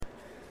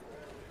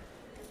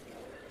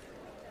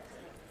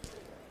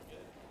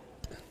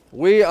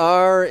We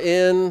are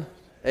in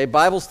a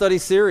Bible study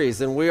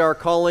series, and we are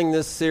calling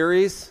this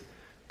series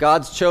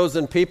God's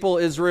Chosen People,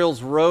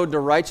 Israel's Road to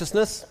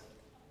Righteousness.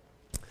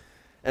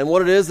 And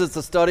what it is, it's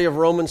a study of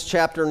Romans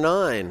chapter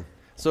 9.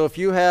 So if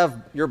you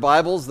have your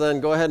Bibles, then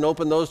go ahead and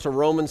open those to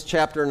Romans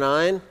chapter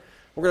 9.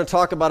 We're going to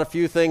talk about a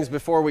few things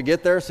before we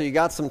get there, so you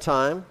got some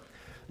time.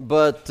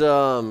 But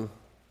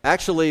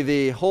actually,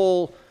 the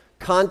whole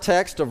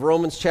context of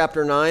Romans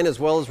chapter 9, as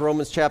well as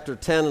Romans chapter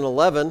 10 and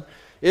 11,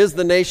 is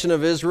the nation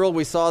of Israel.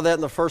 We saw that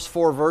in the first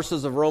 4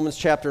 verses of Romans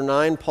chapter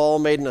 9. Paul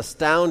made an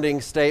astounding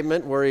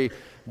statement where he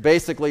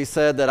basically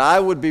said that I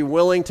would be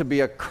willing to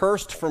be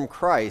accursed from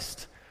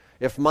Christ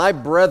if my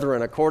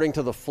brethren, according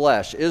to the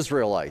flesh,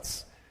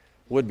 Israelites,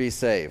 would be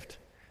saved.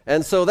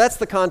 And so that's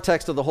the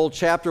context of the whole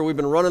chapter. We've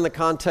been running the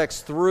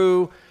context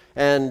through,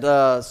 and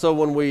so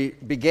when we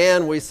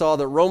began, we saw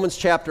that Romans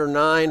chapter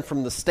 9,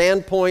 from the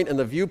standpoint and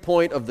the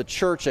viewpoint of the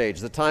church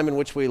age, the time in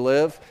which we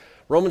live,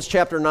 Romans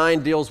chapter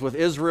 9 deals with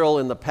Israel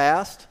in the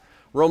past.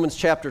 Romans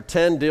chapter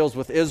 10 deals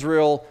with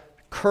Israel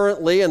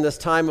currently in this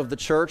time of the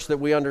church that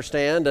we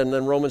understand. And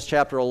then Romans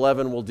chapter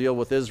 11 will deal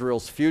with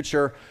Israel's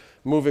future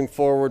moving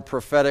forward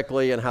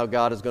prophetically and how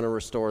God is going to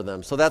restore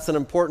them. So that's an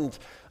important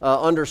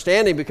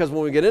understanding, because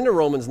when we get into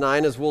Romans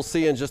 9, as we'll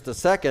see in just a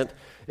second,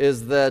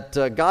 is that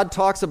God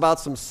talks about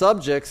some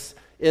subjects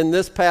in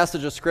this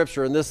passage of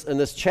Scripture, in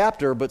this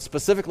chapter, but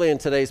specifically in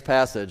today's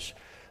passage,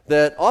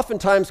 that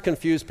oftentimes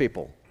confuse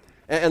people.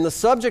 And the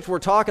subject we're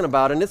talking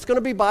about, and it's going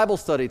to be Bible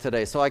study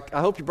today, so I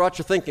hope you brought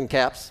your thinking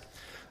caps,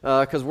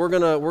 because we're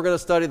gonna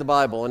study the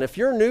Bible. And if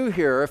you're new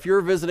here, if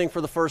you're visiting for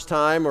the first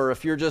time, or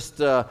if you're just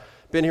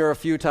been here a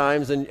few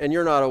times and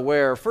you're not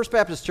aware, First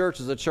Baptist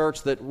Church is a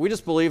church that we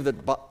just believe that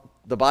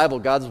the Bible,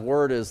 God's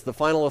Word, is the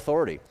final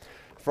authority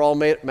for all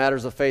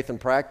matters of faith and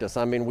practice.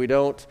 I mean, we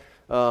don't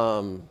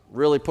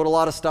really put a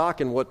lot of stock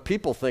in what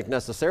people think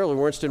necessarily.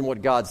 We're interested in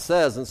what God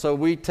says, and so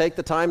we take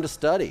the time to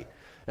study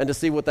and to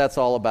see what that's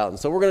all about. And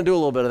so we're going to do a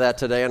little bit of that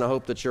today, and I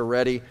hope that you're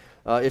ready.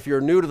 If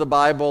you're new to the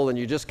Bible and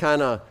you just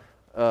kind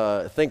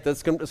of think that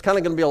it's kind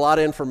of going to be a lot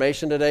of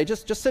information today,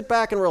 just sit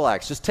back and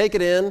relax. Just take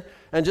it in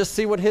and just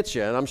see what hits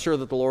you, and I'm sure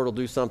that the Lord will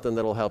do something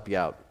that will help you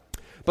out.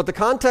 But the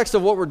context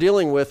of what we're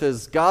dealing with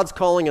is God's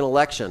calling an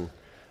election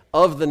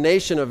of the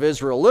nation of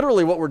Israel.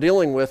 Literally what we're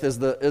dealing with is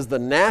the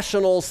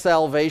national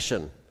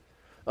salvation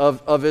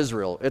of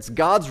Israel. It's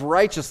God's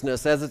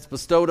righteousness as it's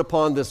bestowed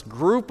upon this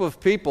group of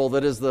people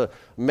that is the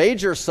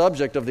major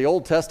subject of the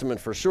Old Testament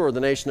for sure, the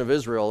nation of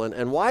Israel.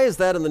 And why is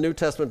that in the New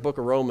Testament book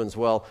of Romans?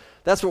 Well,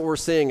 that's what we're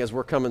seeing as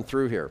we're coming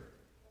through here.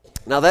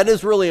 Now that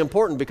is really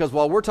important, because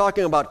while we're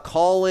talking about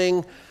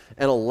calling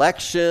and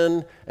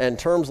election and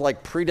terms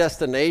like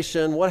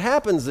predestination, what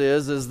happens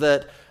is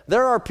that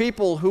there are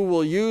people who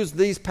will use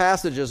these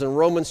passages in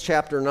Romans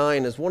chapter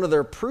 9 as one of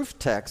their proof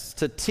texts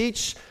to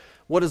teach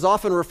what is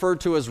often referred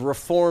to as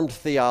Reformed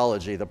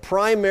theology, the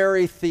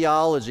primary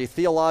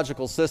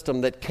theological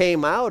system that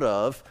came out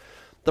of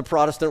the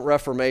Protestant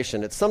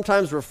Reformation. It's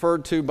sometimes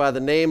referred to by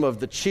the name of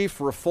the chief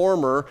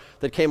reformer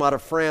that came out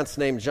of France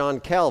named John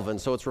Calvin,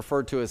 so it's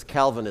referred to as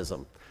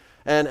Calvinism.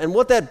 And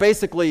what that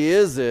basically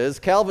is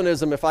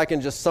Calvinism, if I can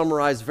just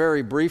summarize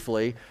very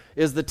briefly,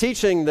 is the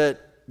teaching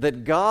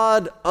that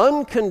God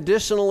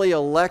unconditionally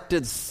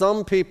elected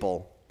some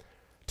people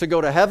to go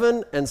to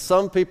heaven and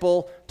some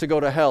people to go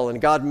to hell.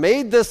 And God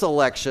made this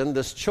election,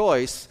 this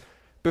choice,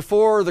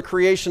 before the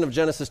creation of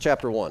Genesis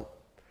chapter 1.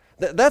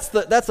 That's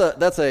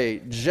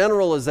a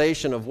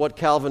generalization of what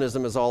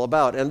Calvinism is all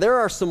about. And there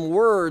are some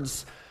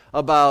words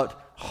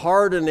about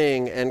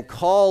hardening and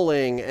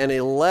calling and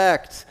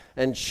elect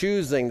and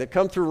choosing that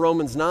come through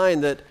Romans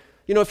 9 that,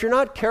 if you're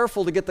not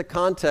careful to get the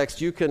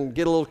context, you can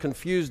get a little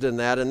confused in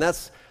that, and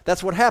that's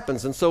what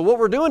happens. And so what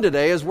we're doing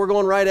today is we're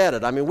going right at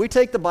it. I mean, we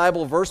take the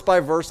Bible verse by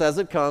verse as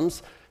it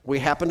comes. We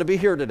happen to be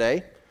here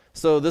today,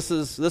 so this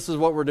is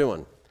what we're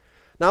doing.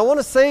 Now, I want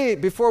to say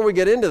before we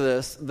get into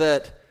this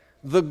that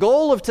the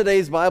goal of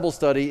today's Bible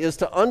study is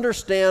to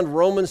understand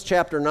Romans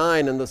chapter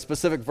 9 and the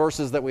specific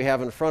verses that we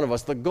have in front of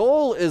us. The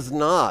goal is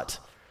not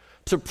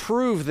to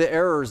prove the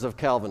errors of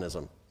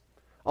Calvinism.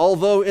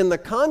 Although in the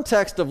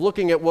context of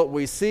looking at what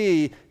we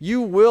see,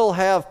 you will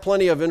have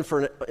plenty of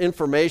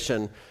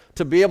information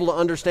to be able to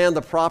understand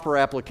the proper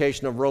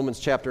application of Romans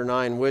chapter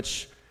 9,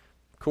 which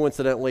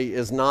coincidentally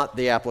is not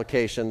the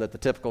application that the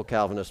typical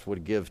Calvinist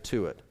would give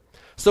to it.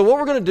 So what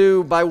we're going to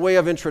do by way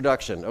of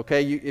introduction,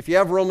 okay, if you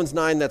have Romans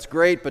 9, that's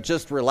great, but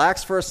just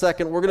relax for a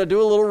second. We're going to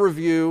do a little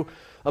review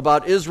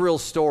about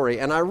Israel's story,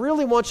 and I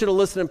really want you to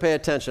listen and pay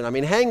attention. I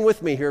mean, hang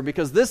with me here,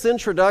 because this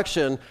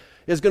introduction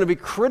is going to be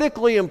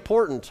critically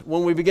important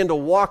when we begin to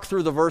walk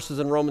through the verses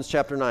in Romans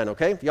chapter 9,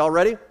 okay? Y'all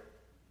ready?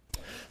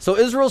 So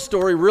Israel's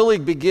story really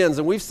begins,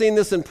 and we've seen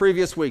this in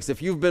previous weeks,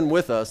 if you've been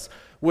with us,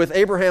 with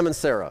Abraham and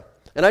Sarah.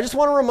 And I just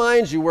want to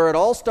remind you where it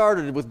all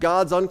started with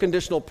God's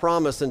unconditional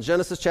promise in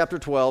Genesis chapter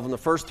 12 in the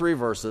first 3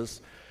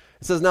 verses.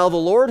 It says, "Now the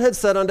Lord had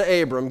said unto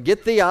Abram,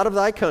 Get thee out of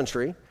thy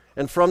country,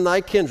 and from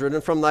thy kindred,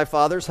 and from thy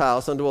father's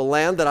house, unto a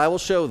land that I will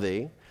show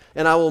thee,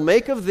 and I will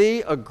make of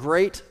thee a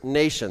great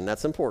nation."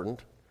 That's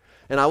important.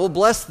 And I will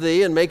bless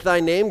thee and make thy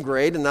name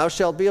great, and thou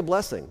shalt be a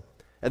blessing.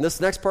 And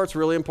this next part's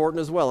really important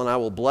as well. And I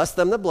will bless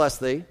them that bless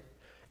thee,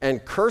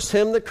 and curse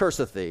him that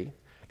curseth thee,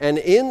 and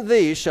in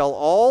thee shall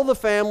all the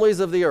families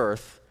of the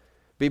earth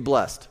be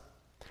blessed.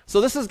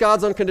 So this is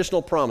God's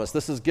unconditional promise.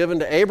 This is given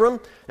to Abram,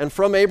 and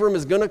from Abram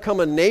is going to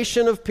come a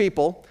nation of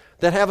people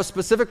that have a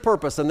specific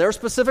purpose. And their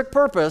specific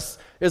purpose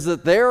is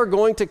that they are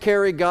going to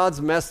carry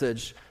God's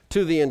message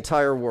to the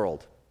entire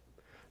world.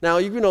 Now,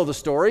 you know the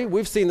story.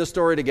 We've seen the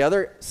story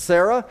together.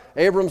 Sarah,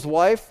 Abram's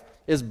wife,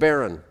 is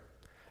barren.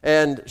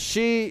 And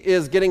she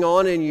is getting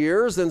on in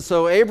years, and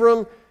so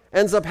Abram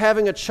ends up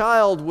having a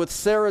child with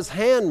Sarah's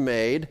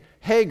handmaid,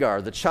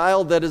 Hagar. The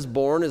child that is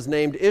born is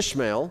named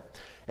Ishmael,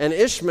 and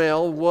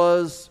Ishmael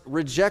was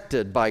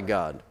rejected by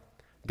God.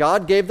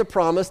 God gave the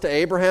promise to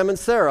Abraham and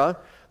Sarah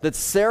that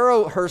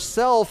Sarah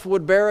herself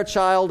would bear a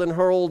child in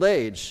her old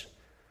age.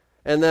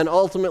 And then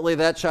ultimately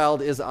that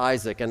child is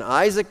Isaac. And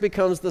Isaac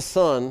becomes the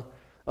son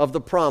of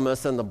the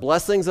promise, and the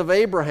blessings of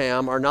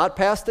Abraham are not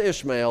passed to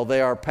Ishmael,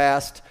 they are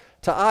passed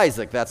to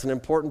Isaac. That's an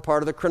important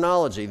part of the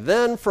chronology.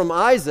 Then from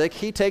Isaac,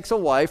 he takes a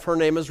wife. Her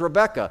name is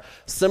Rebekah.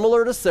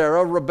 Similar to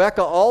Sarah,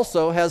 Rebekah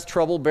also has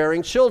trouble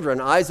bearing children.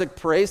 Isaac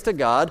prays to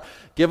God,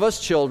 give us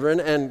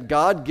children, and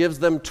God gives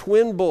them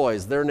twin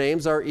boys. Their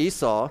names are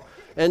Esau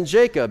and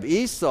Jacob.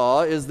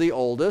 Esau is the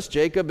oldest,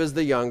 Jacob is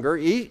the younger.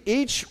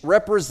 Each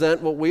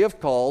represent what we have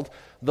called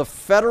the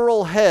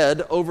federal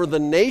head over the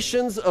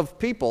nations of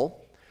people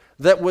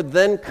that would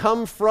then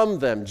come from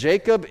them.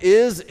 Jacob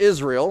is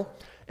Israel,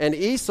 and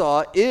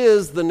Esau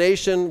is the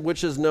nation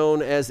which is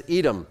known as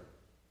Edom.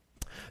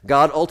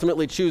 God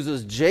ultimately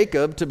chooses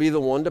Jacob to be the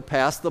one to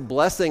pass the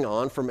blessing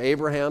on from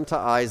Abraham to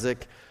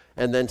Isaac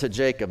and then to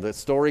Jacob. The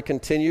story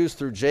continues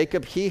through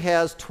Jacob. He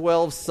has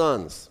 12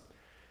 sons.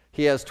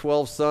 He has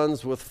 12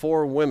 sons with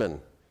 4 women.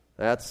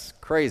 That's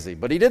crazy,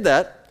 but he did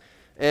that.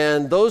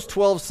 And those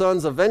 12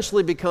 sons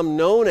eventually become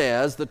known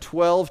as the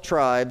 12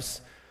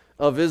 tribes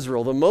of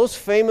Israel. The most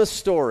famous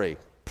story,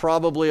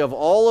 probably of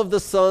all of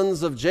the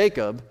sons of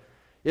Jacob,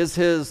 is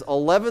his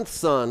 11th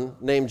son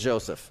named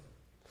Joseph.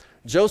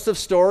 Joseph's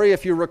story,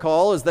 if you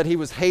recall, is that he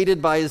was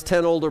hated by his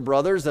 10 older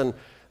brothers, and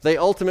they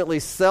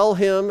ultimately sell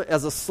him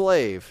as a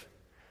slave,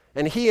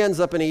 and he ends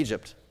up in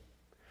Egypt.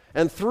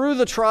 And through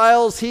the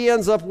trials, he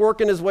ends up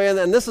working his way,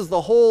 and this is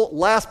the whole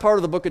last part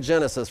of the book of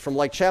Genesis, from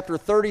like chapter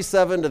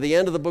 37 to the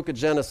end of the book of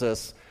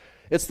Genesis.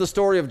 It's the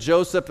story of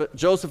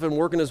Joseph and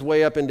working his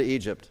way up into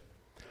Egypt.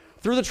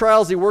 Through the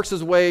trials, he works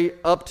his way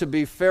up to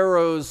be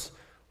Pharaoh's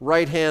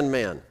right-hand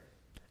man.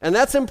 And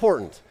that's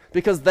important,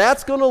 because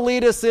that's going to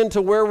lead us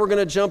into where we're going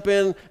to jump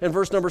in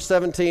verse number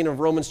 17 of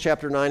Romans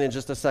chapter 9 in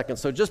just a second.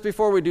 So just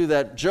before we do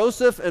that,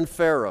 Joseph and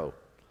Pharaoh.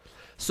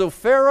 So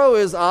Pharaoh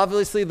is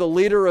obviously the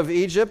leader of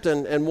Egypt,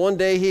 and one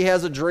day he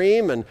has a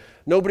dream, and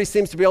nobody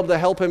seems to be able to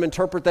help him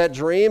interpret that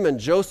dream, and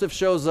Joseph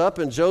shows up,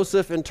 and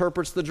Joseph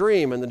interprets the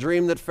dream. And the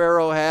dream that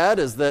Pharaoh had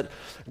is that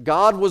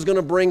God was going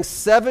to bring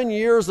 7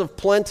 years of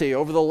plenty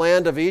over the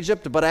land of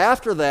Egypt, but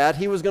after that,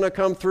 he was going to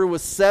come through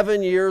with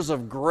 7 years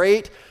of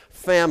great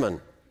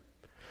famine.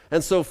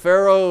 And so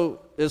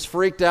Pharaoh is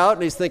freaked out,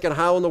 and he's thinking,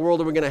 how in the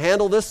world are we going to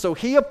handle this? So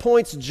he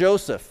appoints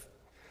Joseph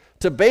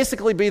to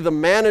basically be the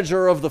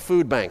manager of the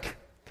food bank.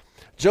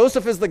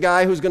 Joseph is the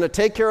guy who's going to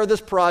take care of this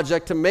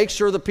project to make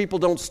sure that people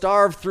don't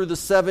starve through the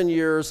 7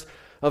 years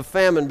of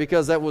famine,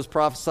 because that was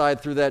prophesied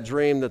through that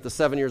dream that the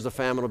 7 years of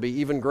famine will be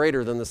even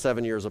greater than the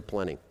 7 years of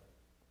plenty.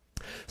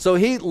 So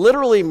he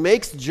literally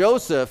makes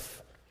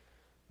Joseph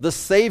the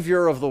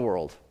savior of the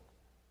world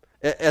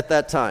at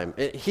that time.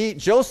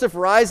 Joseph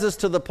rises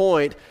to the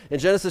point in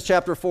Genesis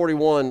chapter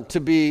 41 to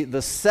be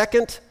the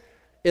second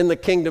in the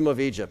kingdom of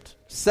Egypt,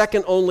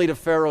 second only to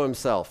Pharaoh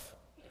himself.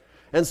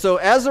 And so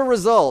as a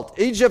result,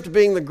 Egypt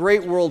being the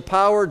great world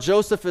power,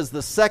 Joseph is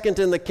the second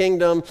in the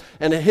kingdom,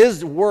 and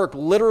his work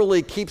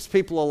literally keeps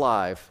people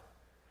alive.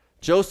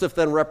 Joseph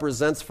then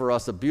represents for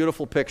us a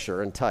beautiful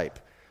picture and type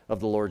of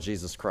the Lord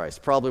Jesus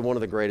Christ, probably one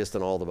of the greatest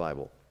in all the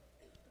Bible.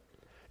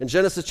 In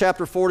Genesis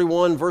chapter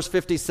 41, verse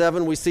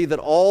 57, we see that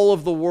all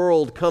of the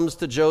world comes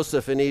to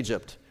Joseph in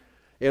Egypt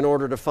in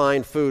order to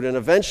find food. And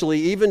eventually,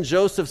 even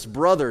Joseph's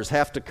brothers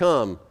have to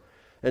come,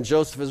 and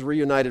Joseph is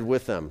reunited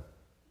with them.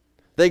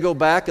 They go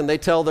back and they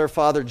tell their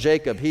father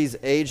Jacob, he's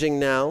aging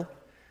now.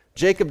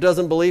 Jacob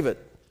doesn't believe it.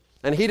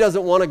 And he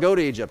doesn't want to go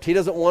to Egypt. He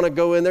doesn't want to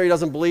go in there. He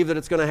doesn't believe that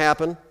it's going to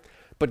happen.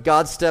 But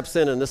God steps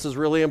in, and this is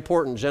really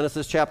important.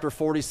 Genesis chapter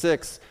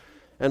 46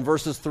 and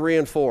verses 3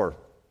 and 4.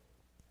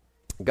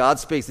 God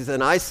speaks. He said,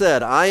 and I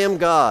said, I am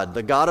God,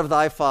 the God of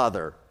thy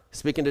father,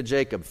 speaking to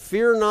Jacob.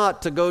 Fear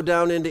not to go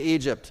down into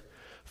Egypt,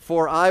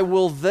 for I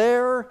will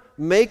there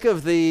make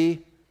of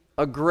thee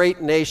a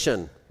great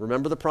nation.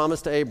 Remember the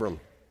promise to Abram.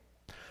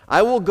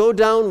 I will go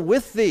down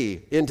with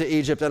thee into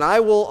Egypt, and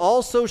I will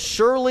also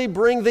surely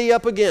bring thee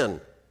up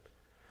again.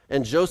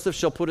 And Joseph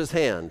shall put his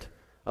hand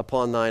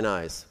upon thine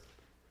eyes.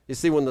 You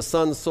see, when the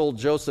sons sold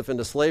Joseph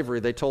into slavery,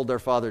 they told their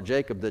father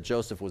Jacob that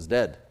Joseph was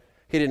dead.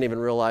 He didn't even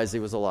realize he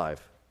was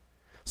alive.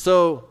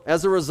 So,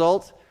 as a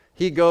result,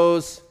 he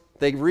goes,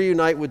 they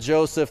reunite with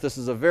Joseph. This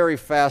is a very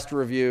fast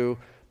review.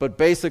 but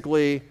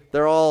basically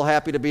they're all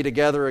happy to be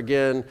together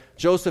again.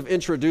 Joseph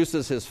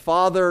introduces his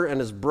father and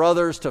his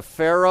brothers to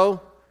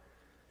Pharaoh,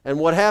 and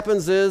what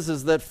happens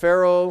is that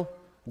Pharaoh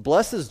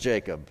blesses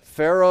Jacob.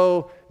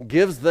 Pharaoh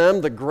gives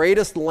them the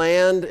greatest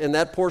land in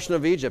that portion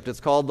of Egypt. It's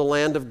called the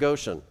land of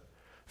Goshen.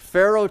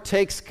 Pharaoh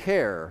takes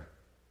care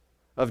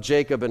of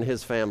Jacob and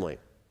his family.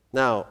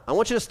 Now, I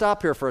want you to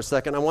stop here for a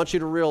second. I want you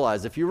to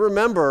realize, if you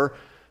remember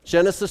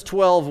Genesis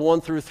 12,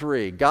 1 through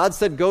 3, God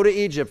said, "Go to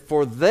Egypt,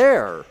 for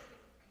there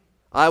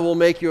I will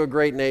make you a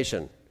great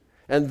nation."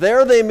 And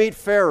there they meet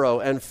Pharaoh,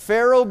 and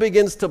Pharaoh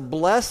begins to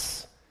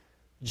bless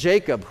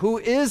Jacob, who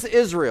is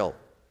Israel.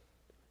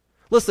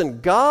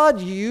 Listen,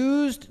 God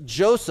used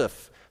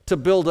Joseph to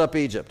build up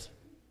Egypt.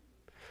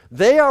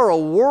 They are a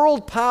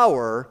world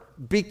power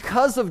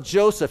because of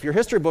Joseph. Your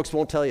history books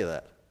won't tell you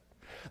that.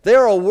 They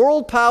are a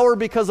world power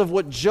because of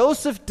what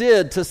Joseph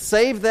did to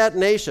save that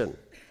nation.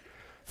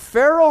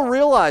 Pharaoh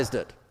realized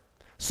it.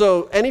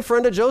 So any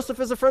friend of Joseph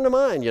is a friend of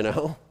mine, you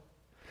know.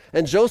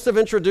 And Joseph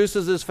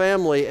introduces his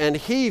family,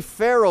 and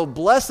Pharaoh,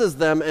 blesses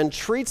them and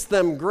treats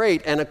them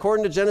great. And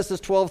according to Genesis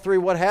 12:3,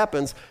 what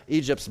happens?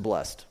 Egypt's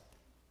blessed.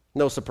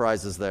 No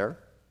surprises there.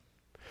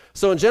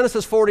 So in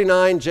Genesis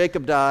 49,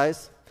 Jacob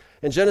dies.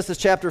 In Genesis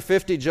chapter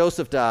 50,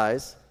 Joseph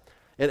dies.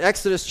 In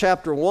Exodus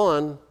chapter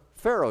 1,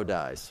 Pharaoh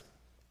dies.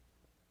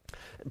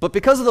 But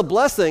because of the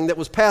blessing that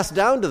was passed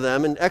down to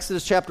them in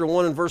Exodus chapter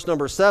 1 and verse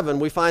number 7,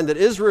 we find that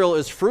Israel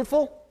is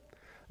fruitful,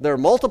 they're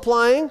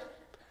multiplying,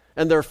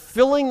 and they're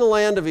filling the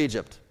land of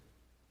Egypt.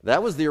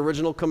 That was the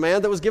original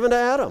command that was given to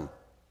Adam.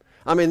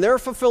 I mean, they're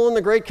fulfilling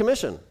the Great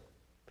Commission.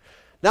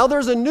 Now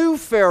there's a new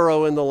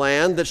Pharaoh in the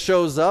land that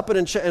shows up,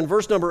 and in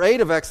verse number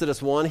 8 of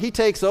Exodus 1, he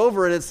takes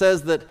over, and it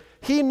says that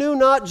he knew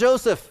not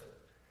Joseph.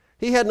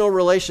 He had no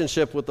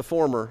relationship with the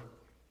former.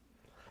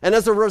 And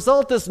as a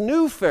result, this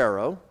new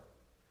Pharaoh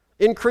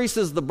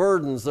increases the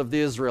burdens of the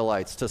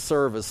Israelites to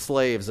serve as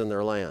slaves in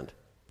their land.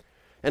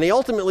 And he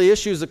ultimately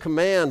issues a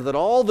command that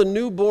all the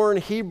newborn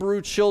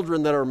Hebrew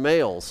children that are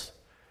males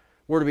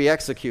were to be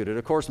executed.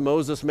 Of course,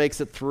 Moses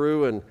makes it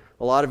through, and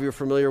a lot of you are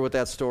familiar with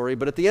that story.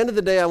 But at the end of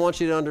the day, I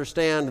want you to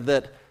understand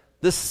that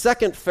this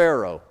second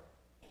Pharaoh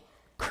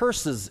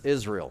curses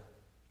Israel.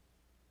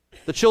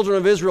 The children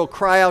of Israel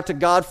cry out to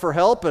God for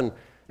help,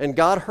 and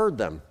God heard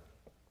them.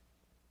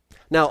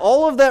 Now,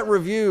 all of that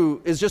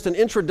review is just an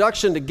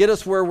introduction to get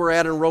us where we're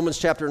at in Romans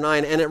chapter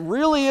 9, and it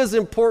really is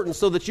important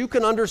so that you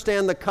can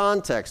understand the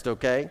context,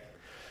 okay?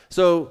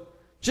 So,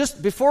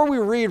 just before we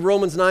read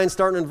Romans 9,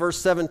 starting in verse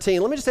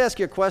 17, let me just ask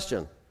you a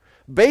question.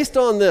 Based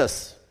on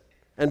this,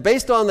 and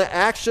based on the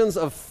actions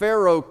of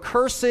Pharaoh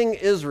cursing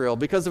Israel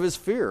because of his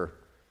fear,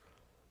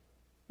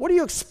 what do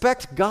you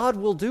expect God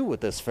will do with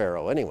this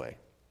Pharaoh anyway?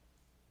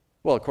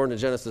 Well, according to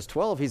Genesis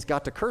 12, he's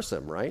got to curse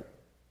him, right?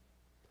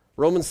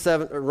 Romans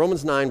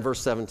 9,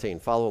 verse 17.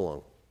 Follow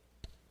along.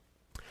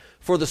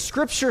 For the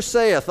scripture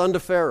saith unto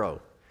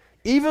Pharaoh,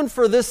 even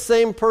for this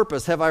same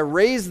purpose have I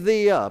raised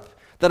thee up,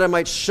 that I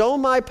might show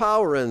my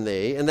power in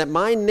thee, and that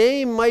my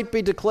name might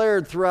be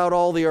declared throughout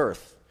all the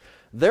earth.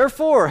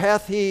 Therefore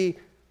hath he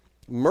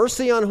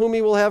mercy on whom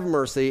he will have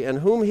mercy, and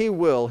whom he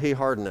will he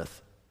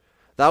hardeneth.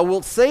 Thou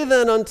wilt say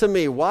then unto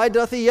me, why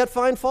doth he yet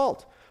find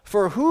fault?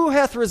 For who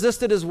hath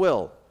resisted his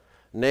will?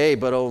 Nay,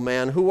 but, O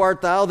man, who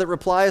art thou that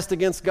repliest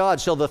against God?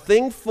 Shall the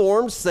thing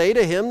formed say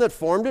to him that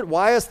formed it,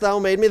 why hast thou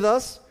made me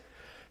thus?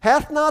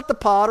 Hath not the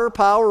potter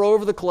power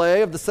over the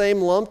clay of the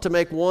same lump to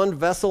make one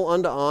vessel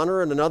unto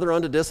honor and another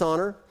unto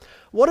dishonor?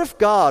 What if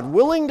God,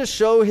 willing to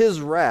show his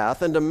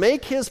wrath and to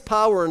make his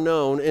power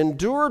known,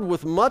 endured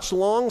with much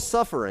long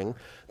suffering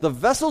the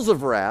vessels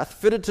of wrath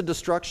fitted to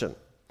destruction,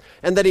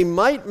 and that he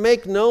might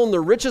make known the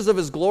riches of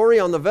his glory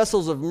on the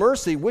vessels of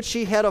mercy, which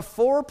he had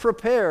afore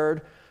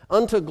prepared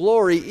unto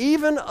glory,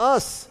 even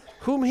us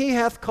whom he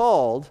hath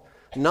called,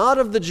 not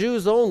of the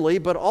Jews only,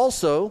 but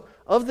also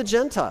of the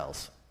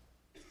Gentiles.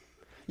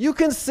 You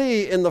can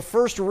see in the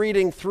first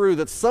reading through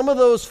that some of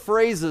those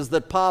phrases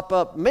that pop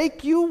up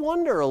make you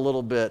wonder a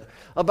little bit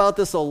about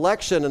this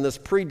election and this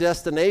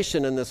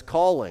predestination and this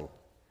calling.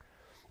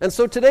 And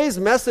so today's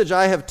message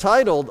I have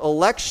titled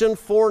Election,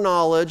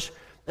 Foreknowledge,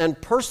 and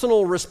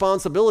Personal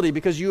Responsibility,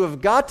 because you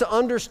have got to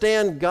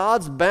understand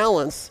God's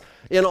balance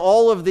in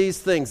all of these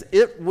things.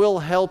 It will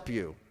help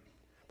you.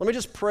 Let me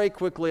just pray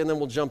quickly and then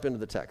we'll jump into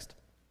the text.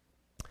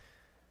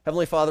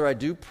 Heavenly Father, I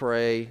do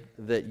pray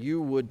that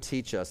you would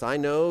teach us. I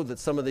know that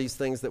some of these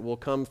things that will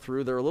come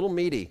through, they're a little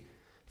meaty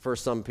for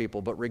some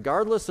people, but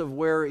regardless of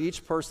where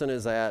each person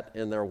is at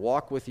in their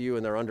walk with you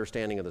and their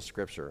understanding of the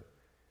Scripture,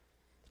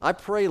 I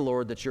pray,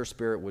 Lord, that your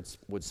Spirit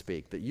would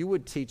speak, that you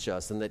would teach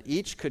us, and that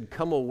each could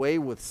come away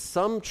with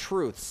some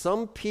truth,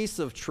 some piece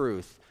of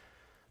truth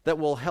that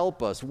will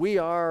help us. We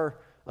are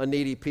a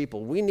needy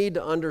people. We need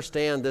to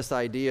understand this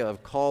idea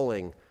of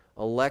calling,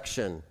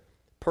 election,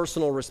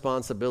 personal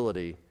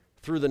responsibility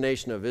through the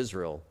nation of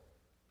Israel.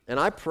 And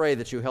I pray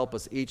that you help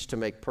us each to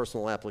make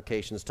personal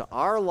applications to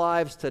our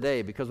lives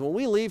today, because when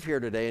we leave here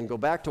today and go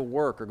back to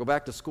work or go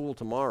back to school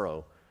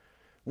tomorrow,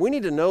 we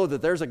need to know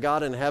that there's a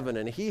God in heaven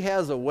and he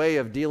has a way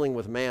of dealing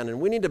with man,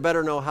 and we need to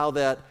better know how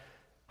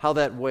how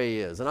that way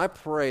is. And I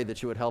pray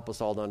that you would help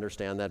us all to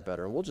understand that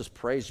better. And we'll just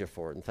praise you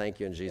for it and thank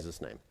you in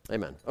Jesus' name.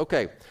 Amen.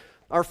 Okay,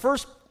 our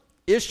first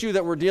issue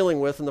that we're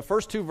dealing with in the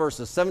first two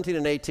verses, 17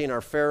 and 18,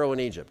 are Pharaoh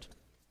and Egypt.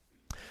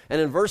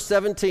 And in verse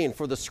 17,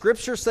 for the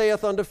scripture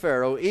saith unto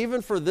Pharaoh,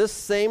 even for this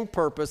same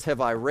purpose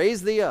have I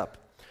raised thee up,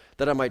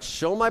 that I might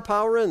show my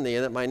power in thee,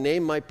 and that my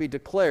name might be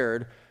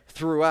declared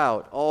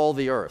throughout all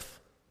the earth.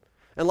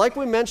 And like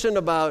we mentioned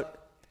about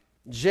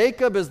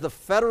Jacob is the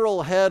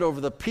federal head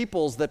over the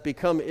peoples that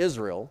become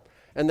Israel,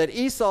 and that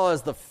Esau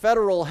is the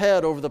federal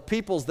head over the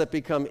peoples that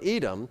become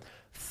Edom,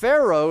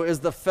 Pharaoh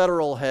is the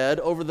federal head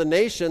over the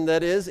nation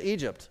that is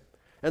Egypt.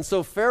 And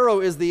so Pharaoh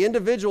is the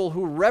individual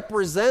who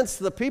represents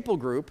the people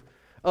group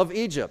of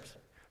Egypt.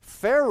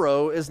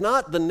 Pharaoh is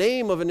not the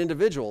name of an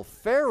individual.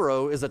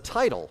 Pharaoh is a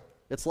title.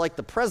 It's like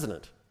the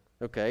president.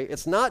 Okay,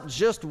 it's not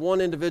just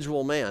one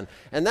individual man.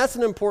 And that's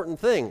an important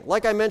thing.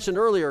 Like I mentioned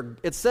earlier,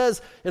 it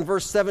says in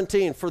verse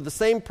 17, for the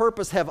same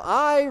purpose have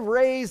I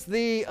raised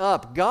thee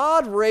up.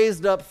 God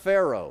raised up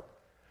Pharaoh.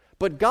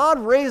 But God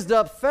raised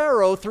up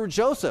Pharaoh through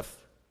Joseph.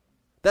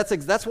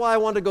 That's why I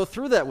wanted to go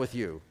through that with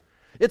you.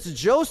 It's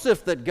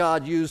Joseph that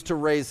God used to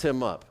raise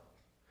him up.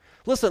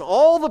 Listen,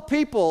 all the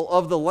people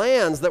of the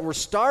lands that were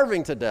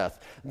starving to death,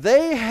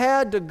 they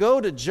had to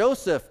go to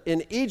Joseph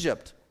in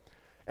Egypt.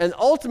 And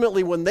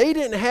ultimately, when they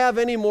didn't have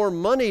any more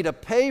money to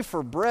pay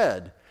for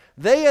bread,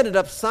 they ended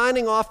up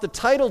signing off the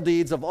title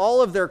deeds of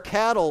all of their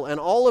cattle and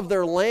all of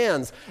their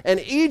lands. And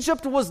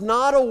Egypt was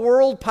not a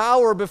world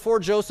power before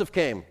Joseph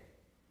came.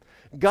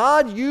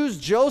 God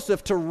used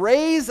Joseph to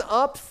raise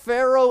up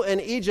Pharaoh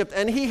and Egypt,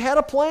 and he had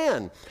a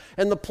plan.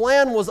 And the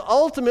plan was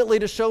ultimately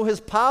to show his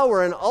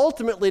power and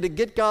ultimately to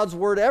get God's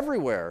word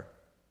everywhere.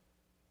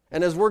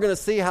 And as we're going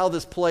to see how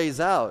this plays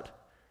out,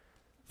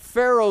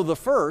 Pharaoh the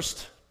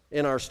first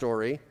in our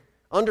story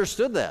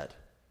understood that,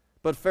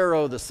 but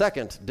Pharaoh the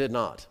second did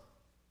not.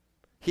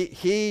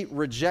 He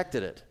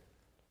rejected it,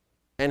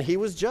 and he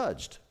was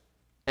judged.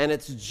 And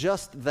it's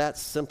just that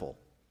simple.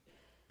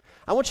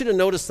 I want you to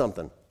notice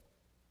something.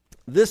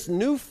 This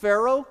new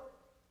Pharaoh,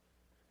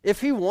 if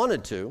he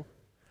wanted to,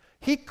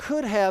 he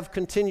could have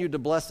continued to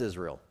bless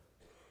Israel.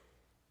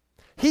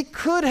 He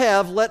could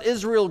have let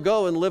Israel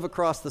go and live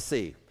across the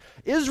sea.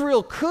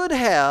 Israel could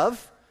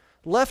have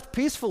left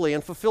peacefully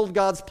and fulfilled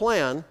God's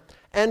plan,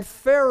 and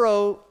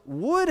Pharaoh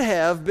would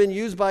have been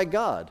used by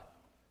God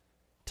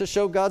to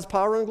show God's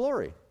power and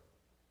glory.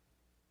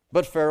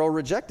 But Pharaoh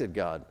rejected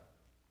God.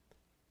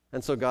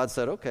 And so God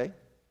said, okay,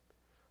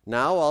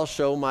 now I'll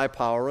show my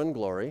power and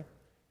glory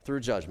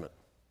through judgment.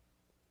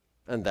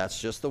 And that's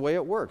just the way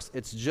it works.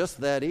 It's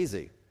just that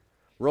easy.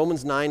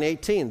 Romans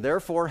 9:18,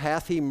 therefore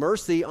hath he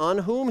mercy on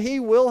whom he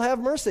will have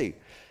mercy,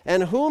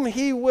 and whom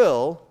he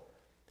will,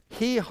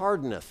 he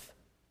hardeneth.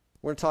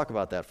 We're going to talk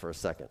about that for a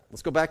second.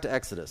 Let's go back to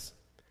Exodus.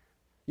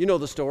 You know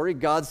the story.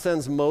 God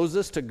sends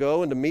Moses to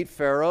go and to meet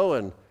Pharaoh,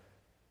 and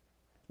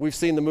we've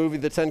seen the movie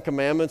The Ten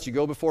Commandments. You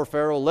go before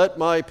Pharaoh, let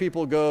my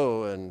people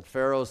go. And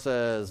Pharaoh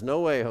says,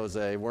 no way,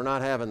 Jose, we're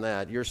not having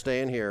that. You're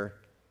staying here.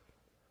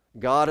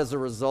 God, as a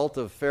result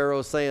of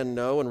Pharaoh saying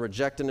no and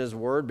rejecting his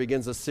word,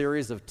 begins a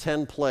series of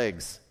 10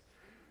 plagues.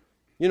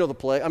 You know the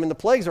plague. I mean, the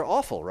plagues are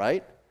awful,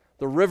 right?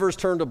 The rivers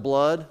turn to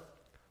blood.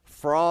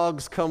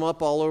 Frogs come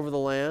up all over the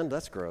land.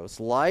 That's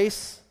gross.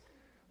 Lice,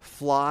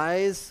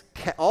 flies,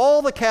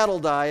 all the cattle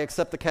die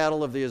except the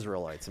cattle of the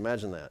Israelites.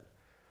 Imagine that.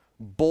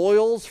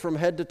 Boils from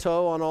head to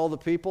toe on all the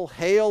people.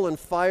 Hail and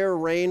fire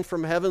rain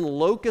from heaven.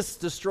 Locusts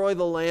destroy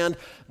the land.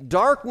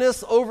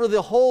 Darkness over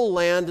the whole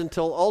land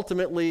until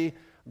ultimately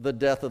the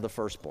death of the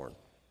firstborn.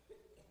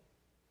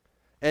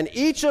 And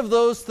each of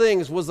those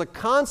things was a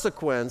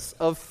consequence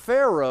of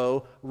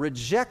Pharaoh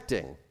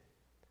rejecting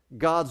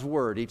God's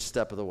word each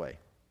step of the way.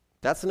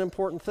 That's an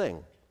important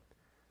thing.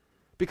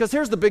 Because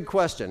here's the big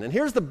question, and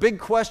here's the big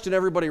question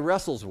everybody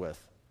wrestles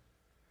with.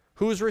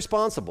 Who's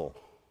responsible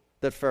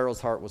that Pharaoh's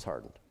heart was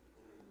hardened?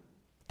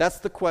 That's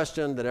the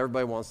question that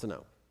everybody wants to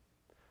know.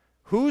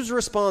 Who's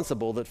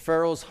responsible that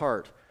Pharaoh's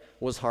heart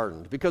was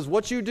hardened? Because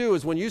what you do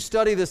is when you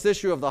study this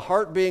issue of the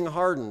heart being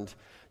hardened,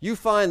 you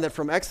find that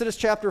from Exodus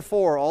chapter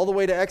 4 all the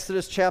way to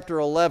Exodus chapter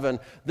 11,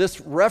 this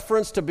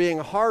reference to being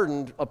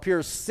hardened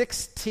appears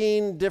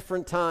 16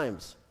 different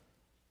times.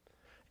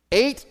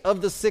 8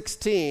 of the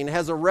 16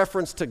 has a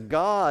reference to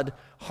God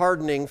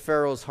hardening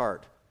Pharaoh's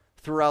heart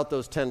throughout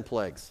those 10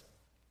 plagues.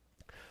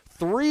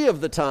 3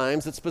 of the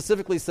times it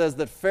specifically says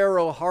that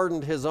Pharaoh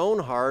hardened his own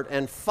heart,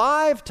 and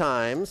 5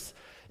 times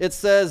it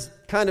says,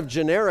 kind of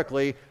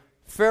generically,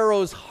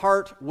 Pharaoh's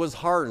heart was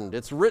hardened.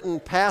 It's written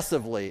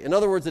passively. In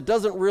other words, it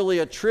doesn't really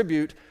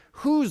attribute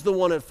who's the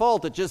one at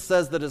fault. It just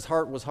says that his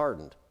heart was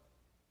hardened.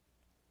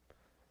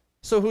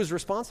 So who's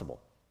responsible?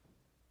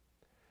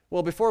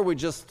 Well, before we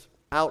just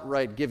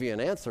outright give you an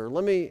answer,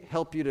 let me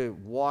help you to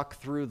walk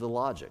through the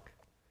logic.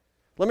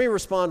 Let me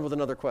respond with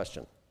another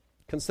question.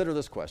 Consider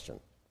this question.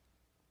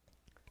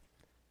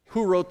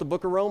 Who wrote the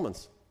book of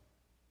Romans?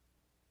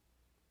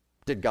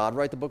 Did God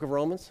write the book of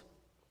Romans?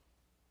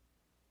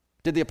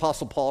 Did the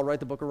Apostle Paul write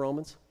the book of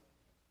Romans?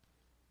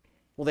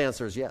 Well, the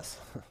answer is yes.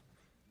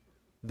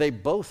 They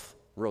both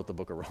wrote the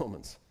book of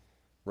Romans,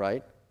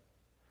 right?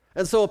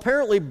 And so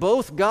apparently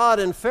both God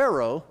and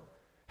Pharaoh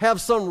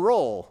have some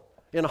role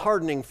in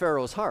hardening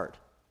Pharaoh's heart.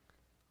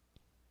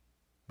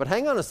 But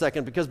hang on a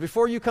second, because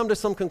before you come to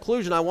some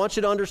conclusion, I want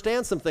you to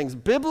understand some things.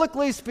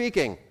 Biblically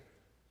speaking,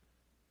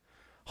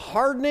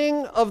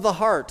 hardening of the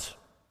heart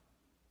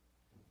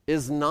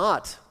is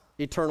not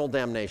eternal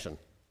damnation.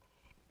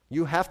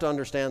 You have to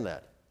understand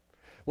that.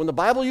 When the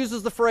Bible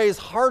uses the phrase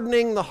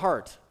hardening the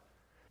heart,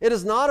 it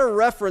is not a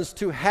reference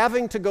to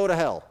having to go to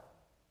hell.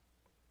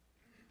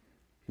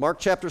 Mark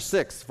chapter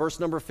 6, verse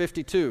number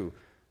 52,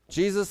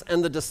 Jesus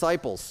and the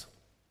disciples.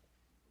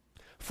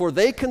 For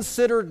they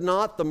considered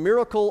not the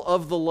miracle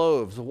of the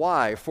loaves.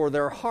 Why? For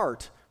their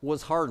heart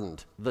was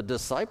hardened, the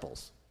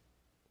disciples.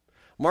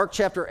 Mark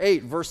chapter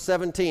 8, verse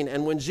 17,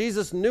 and when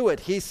Jesus knew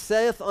it, he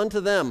saith unto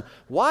them,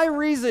 Why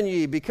reason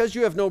ye, because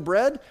you have no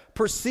bread?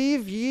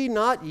 Perceive ye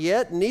not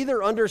yet,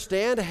 neither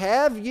understand?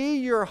 Have ye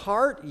your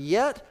heart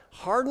yet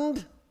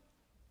hardened?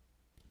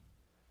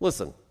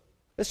 Listen,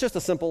 it's just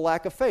a simple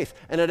lack of faith.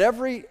 And at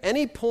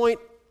any point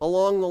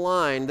along the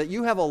line that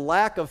you have a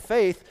lack of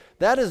faith,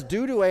 that is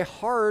due to a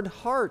hard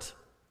heart.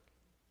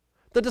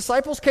 The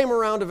disciples came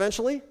around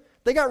eventually.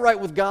 They got right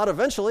with God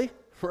eventually,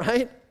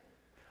 right?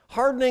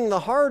 Hardening the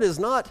heart is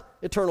not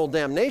eternal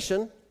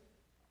damnation.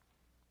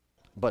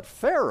 But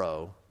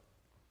Pharaoh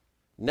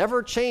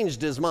never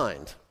changed his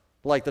mind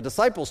like the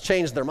disciples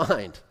changed their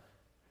mind.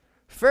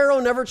 Pharaoh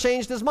never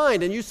changed his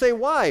mind. And you say,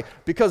 why?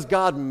 Because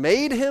God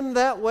made him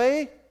that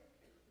way?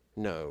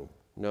 No.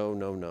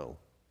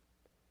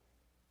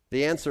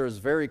 The answer is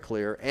very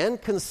clear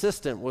and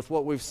consistent with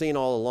what we've seen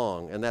all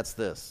along, and that's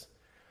this.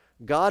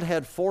 God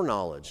had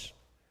foreknowledge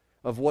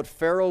of what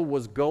Pharaoh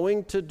was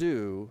going to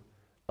do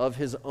of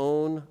his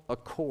own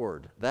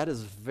accord. That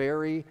is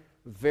very,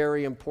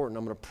 very important.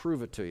 I'm going to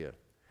prove it to you.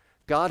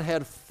 God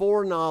had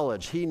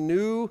foreknowledge. He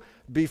knew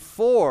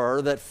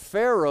before that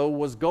Pharaoh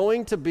was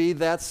going to be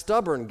that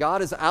stubborn.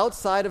 God is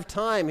outside of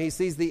time. He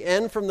sees the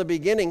end from the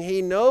beginning.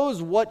 He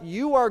knows what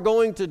you are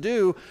going to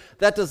do.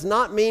 That does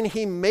not mean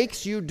he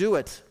makes you do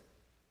it.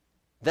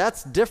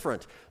 That's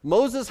different.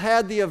 Moses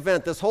had the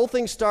event. This whole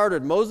thing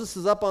started. Moses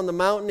is up on the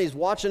mountain. He's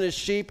watching his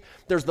sheep.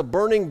 There's the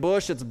burning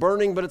bush. It's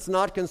burning, but it's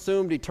not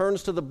consumed. He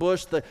turns to the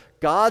bush.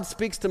 God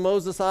speaks to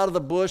Moses out of the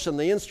bush, and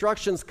the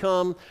instructions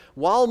come.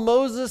 While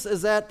Moses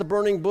is at the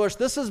burning bush,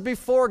 this is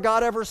before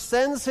God ever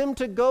sends him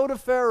to go to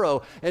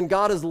Pharaoh, and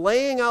God is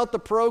laying out the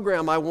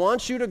program. I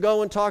want you to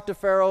go and talk to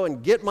Pharaoh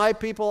and get my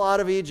people out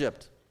of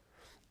Egypt.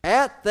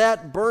 At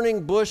that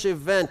burning bush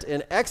event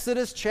in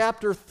Exodus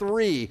chapter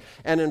 3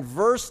 and in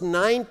verse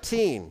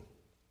 19,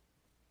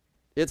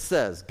 it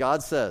says,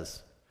 God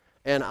says,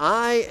 and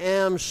I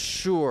am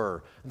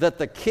sure that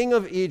the king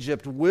of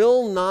Egypt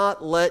will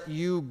not let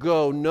you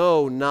go,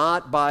 no,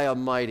 not by a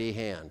mighty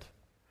hand.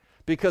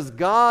 Because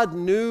God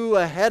knew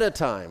ahead of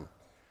time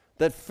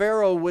that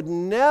Pharaoh would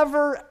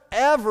never,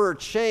 ever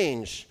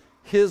change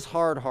his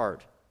hard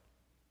heart.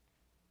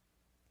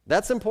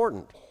 That's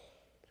important.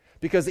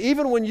 Because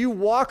even when you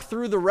walk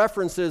through the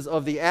references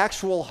of the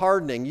actual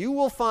hardening, you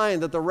will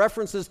find that the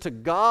references to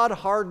God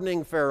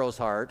hardening Pharaoh's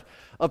heart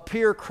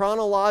appear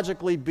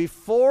chronologically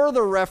before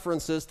the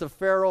references to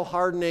Pharaoh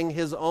hardening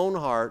his own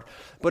heart.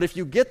 But if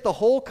you get the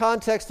whole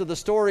context of the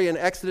story in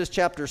Exodus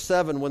chapter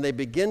 7, when they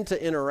begin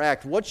to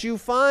interact, what you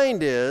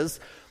find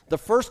is the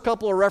first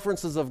couple of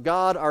references of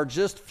God are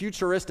just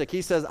futuristic.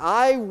 He says,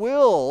 I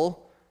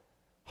will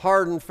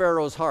harden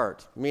Pharaoh's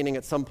heart, meaning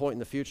at some point in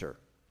the future.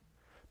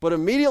 But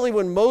immediately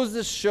when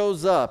Moses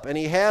shows up and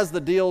he has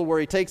the deal where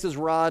he takes his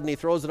rod and he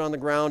throws it on the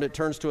ground, it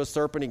turns to a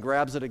serpent, he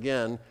grabs it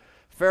again.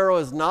 Pharaoh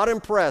is not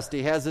impressed.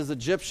 He has his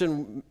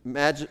Egyptian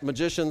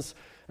magicians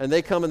and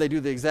they come and they do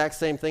the exact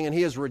same thing, and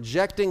he is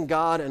rejecting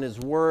God and his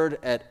word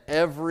at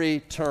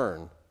every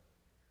turn.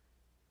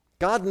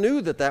 God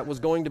knew that that was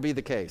going to be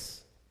the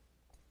case.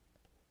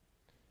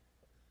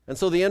 And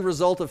so the end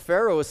result of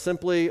Pharaoh is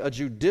simply a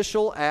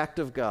judicial act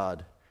of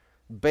God,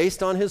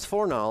 based on his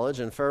foreknowledge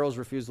and Pharaoh's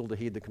refusal to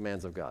heed the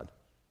commands of God.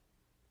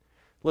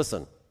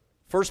 Listen,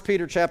 1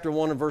 Peter chapter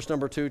 1 and verse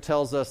number 2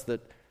 tells us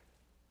that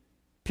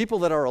people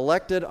that are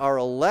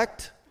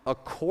elect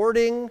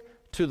according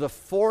to the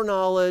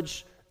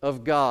foreknowledge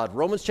of God.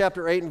 Romans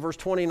chapter 8 and verse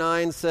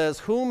 29 says,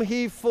 whom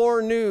he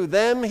foreknew,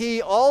 them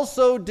he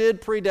also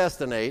did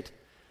predestinate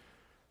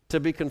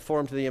to be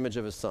conformed to the image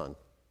of his Son.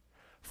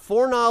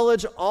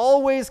 Foreknowledge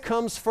always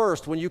comes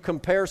first when you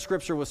compare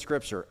Scripture with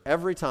Scripture,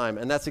 every time.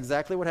 And that's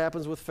exactly what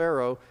happens with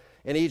Pharaoh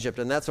in Egypt.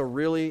 And that's a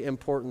really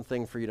important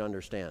thing for you to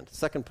understand.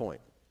 Second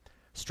point,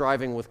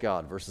 striving with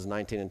God, verses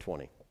 19 and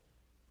 20.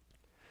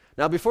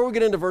 Now, before we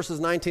get into verses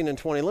 19 and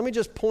 20, let me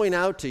just point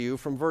out to you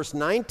from verse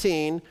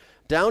 19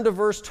 down to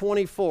verse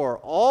 24,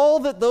 all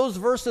that those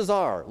verses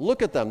are.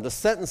 Look at them, the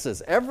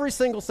sentences, every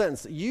single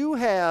sentence. You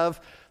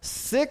have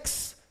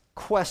 6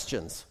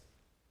 questions.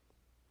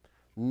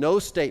 No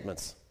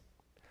statements.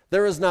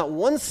 There is not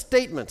one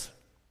statement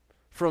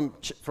from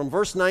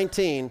verse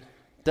 19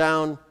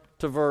 down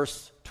to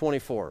verse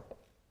 24.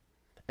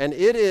 And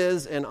it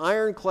is an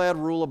ironclad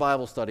rule of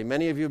Bible study.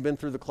 Many of you have been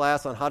through the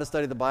class on how to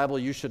study the Bible.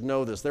 You should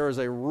know this. There is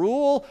a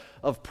rule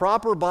of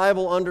proper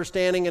Bible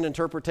understanding and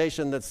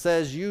interpretation that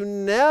says you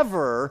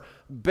never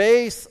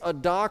base a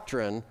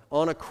doctrine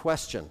on a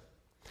question.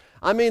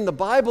 I mean, the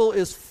Bible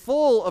is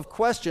full of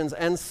questions,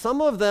 and some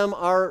of them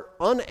are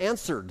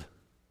unanswered.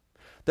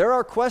 There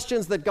are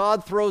questions that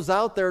God throws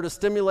out there to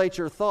stimulate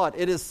your thought.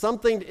 It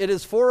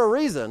is for a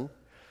reason,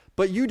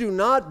 but you do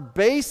not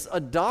base a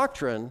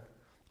doctrine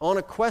on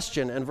a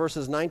question, and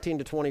verses 19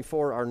 to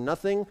 24 are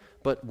nothing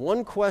but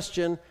one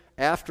question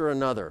after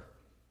another.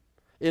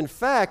 In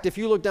fact, if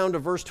you look down to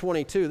verse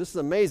 22, this is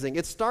amazing.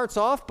 It starts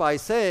off by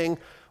saying,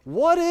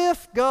 what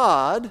if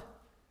God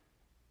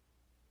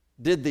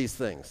did these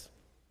things?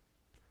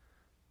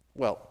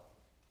 Well,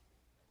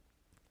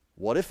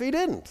 what if he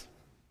didn't?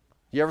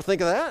 You ever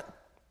think of that?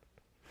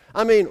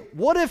 I mean,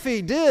 what if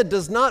he did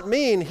does not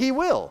mean he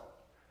will.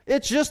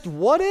 It's just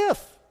what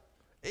if.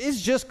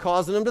 It's just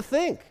causing him to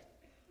think.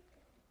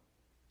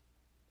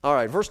 All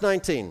right, verse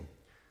 19.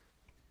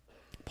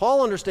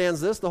 Paul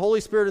understands this. The Holy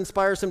Spirit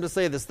inspires him to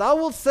say this. Thou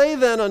wilt say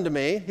then unto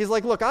me, he's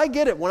like, look, I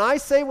get it. When I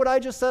say what I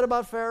just said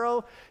about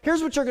Pharaoh,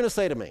 here's what you're going to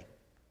say to me.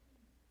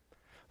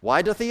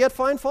 Why doth he yet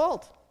find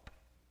fault?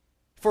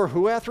 For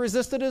who hath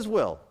resisted his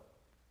will?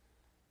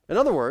 In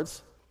other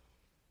words,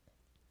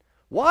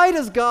 why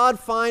does God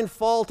find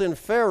fault in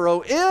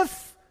Pharaoh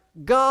if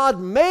God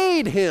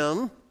made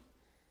him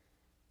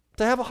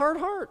to have a hard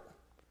heart?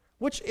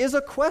 Which is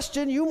a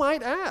question you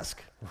might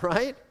ask,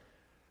 right?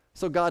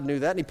 So God knew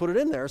that and he put it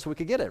in there so we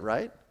could get it,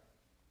 right?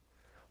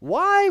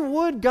 Why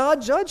would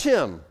God judge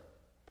him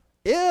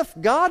if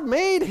God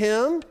made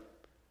him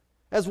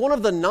as one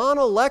of the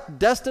non-elect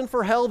destined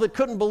for hell that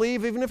couldn't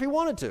believe even if he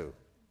wanted to?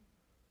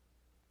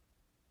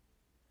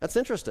 That's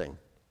interesting.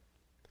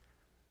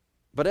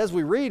 But as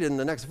we read in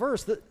the next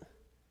verse,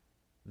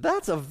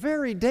 that's a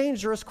very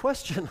dangerous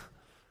question.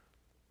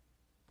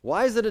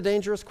 Why is it a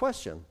dangerous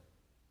question?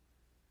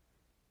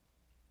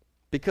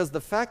 Because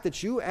the fact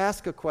that you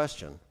ask a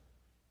question,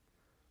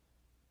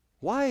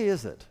 why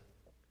is it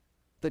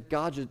that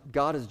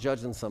God is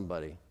judging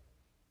somebody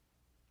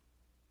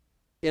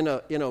in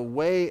a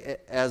way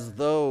as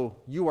though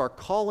you are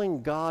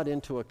calling God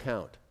into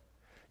account?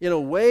 In a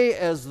way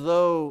as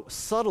though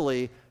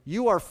subtly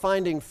you are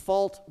finding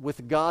fault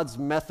with God's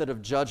method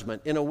of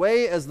judgment. In a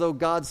way as though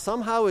God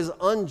somehow is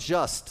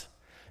unjust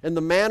in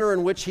the manner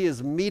in which he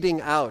is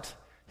meting out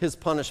his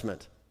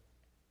punishment.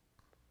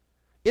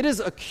 It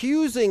is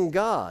accusing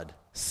God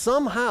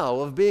somehow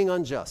of being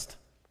unjust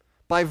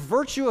by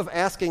virtue of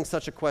asking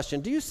such a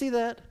question. Do you see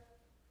that?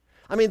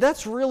 I mean,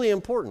 that's really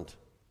important.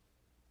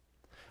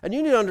 And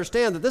you need to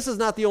understand that this is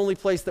not the only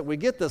place that we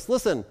get this.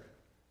 Listen,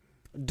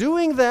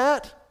 doing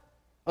that,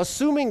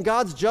 assuming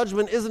God's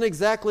judgment isn't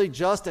exactly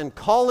just and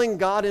calling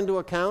God into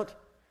account,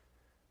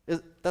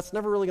 that's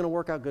never really going to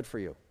work out good for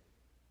you.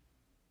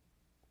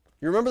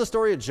 You remember the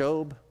story of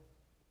Job?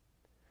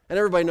 And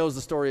everybody knows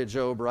the story of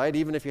Job, right?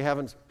 Even if you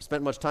haven't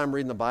spent much time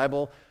reading the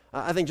Bible,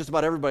 I think just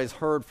about everybody's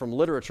heard from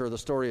literature the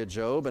story of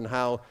Job and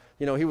how,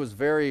 he was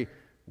very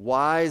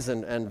wise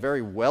and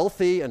very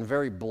wealthy and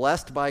very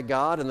blessed by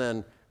God, and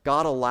then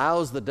God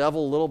allows the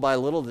devil little by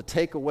little to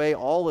take away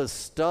all his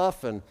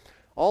stuff, and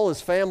all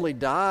his family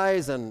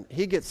dies, and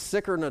he gets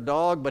sicker than a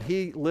dog, but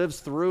he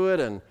lives through it,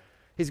 and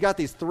he's got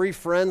these 3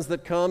 friends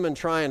that come and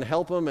try and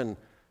help him, and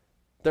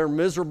they're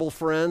miserable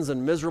friends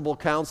and miserable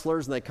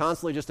counselors, and they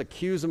constantly just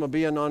accuse him of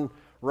being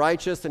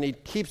unrighteous, and he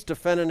keeps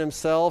defending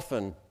himself,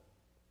 and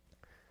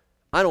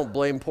I don't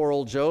blame poor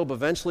old Job.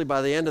 Eventually,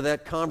 by the end of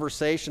that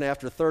conversation,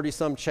 after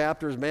 30-some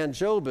chapters, man,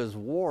 Job is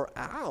wore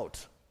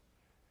out.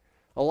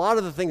 A lot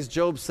of the things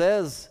Job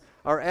says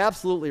are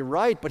absolutely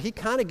right, but he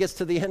kind of gets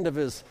to the end of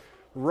his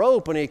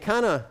rope, and he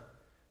kind of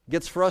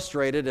gets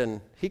frustrated,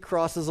 and he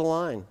crosses a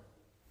line.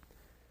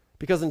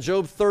 Because in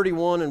Job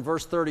 31 and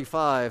verse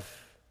 35,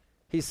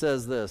 he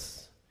says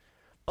this,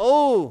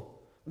 "Oh,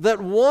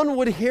 that one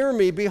would hear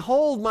me.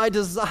 Behold, my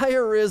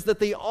desire is that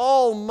the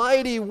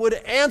Almighty would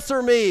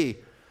answer me,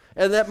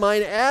 and that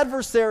mine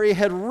adversary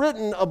had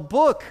written a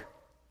book."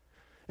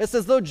 It's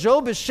as though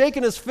Job is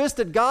shaking his fist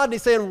at God, and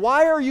he's saying,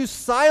 why are you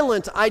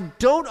silent? I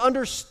don't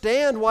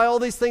understand why all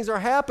these things are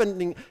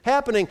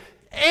happening.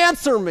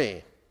 Answer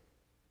me.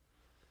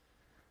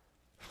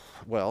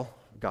 Well,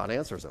 God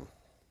answers him.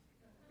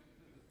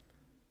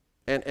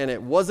 And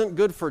it wasn't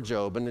good for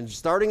Job. And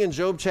starting in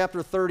Job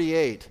chapter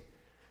 38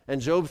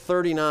 and Job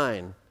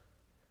 39,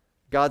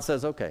 God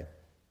says, okay,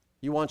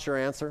 you want your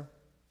answer?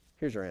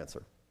 Here's your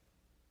answer.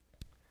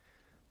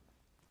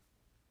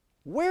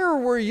 Where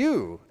were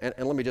you? And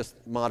let me just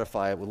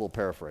modify it with a little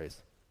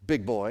paraphrase.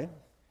 Big boy.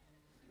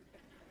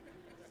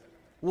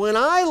 When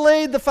I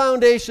laid the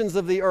foundations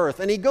of the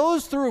earth, and he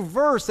goes through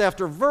verse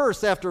after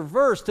verse after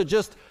verse to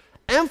just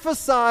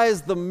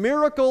emphasize the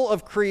miracle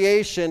of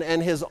creation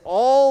and his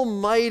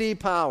almighty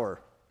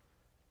power.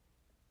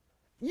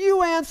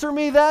 You answer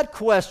me that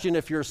question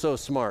if you're so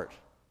smart.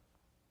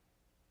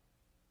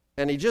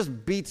 And he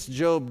just beats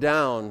Job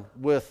down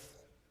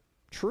with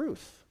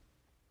truth.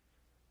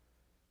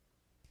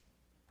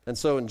 And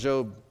so in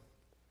Job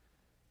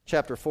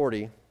chapter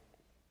 40,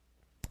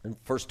 in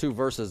first 2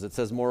 verses, it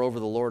says, "Moreover,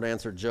 the Lord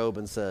answered Job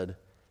and said,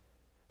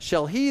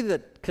 Shall he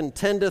that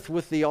contendeth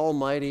with the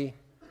Almighty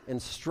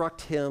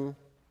instruct him?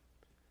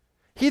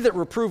 He that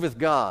reproveth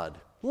God,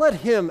 let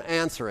him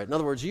answer it." In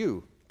other words,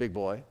 you, big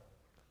boy.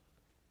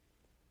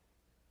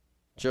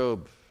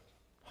 Job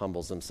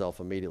humbles himself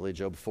immediately.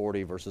 Job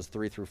 40, verses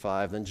 3 through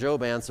 5. "Then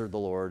Job answered the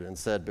Lord and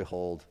said,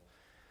 Behold,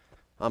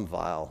 I'm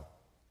vile.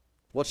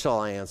 What shall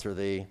I answer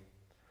thee?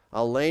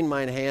 I'll lay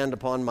mine hand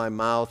upon my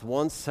mouth.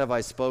 Once have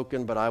I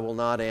spoken, but I will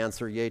not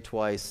answer, yea,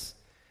 twice,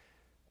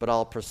 but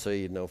I'll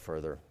proceed no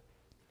further."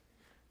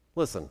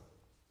 Listen,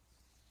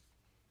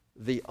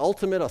 the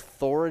ultimate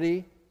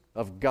authority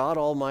of God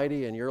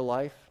Almighty in your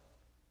life,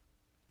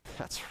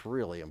 that's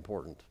really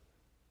important.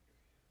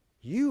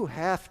 You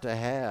have to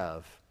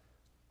have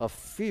a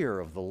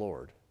fear of the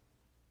Lord.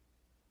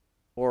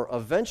 Or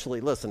eventually,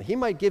 listen, he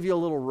might give you a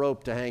little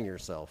rope to hang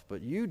yourself,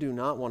 but you do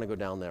not want to go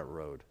down that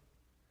road.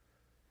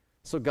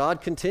 So God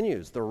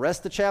continues the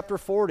rest of chapter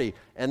 40,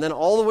 and then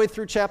all the way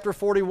through chapter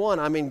 41.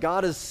 I mean,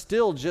 God is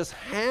still just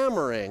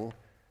hammering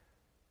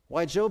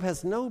why Job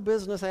has no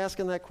business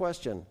asking that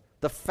question.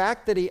 The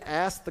fact that he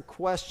asked the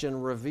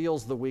question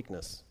reveals the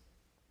weakness.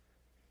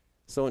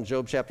 So in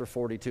Job chapter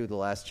 42, the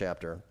last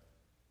chapter,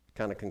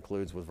 kind of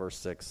concludes with verse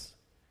 6.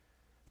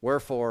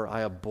 "Wherefore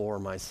I abhor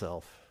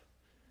myself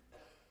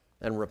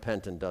and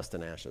repent in dust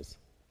and ashes."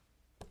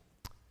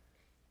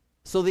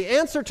 So the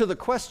answer to the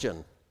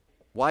question,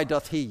 why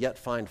doth he yet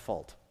find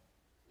fault,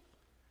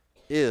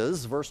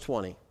 is, verse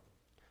 20,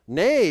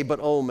 "Nay, but,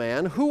 O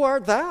man, who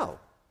art thou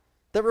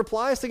that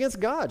repliest against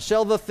God?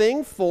 Shall the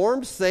thing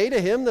formed say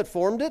to him that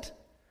formed it,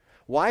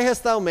 Why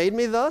hast thou made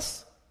me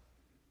thus?"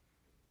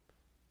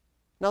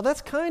 Now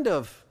that's kind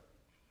of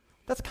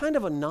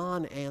a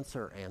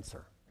non-answer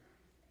answer,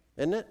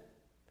 isn't it?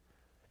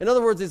 In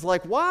other words, he's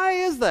like, "Why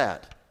is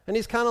that?" And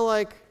he's kind of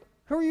like,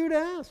 "Who are you to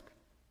ask?"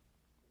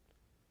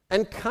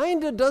 And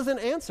kind of doesn't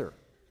answer.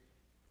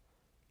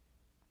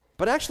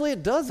 But actually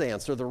it does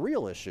answer the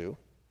real issue.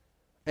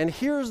 And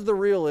here's the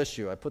real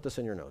issue. I put this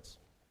in your notes.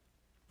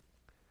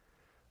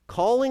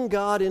 Calling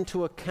God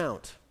into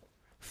account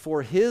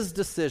for his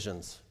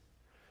decisions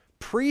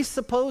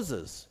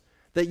presupposes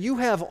that you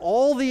have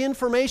all the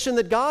information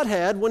that God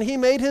had when he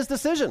made his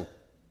decision.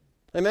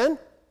 Amen?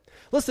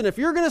 Listen, if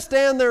you're going to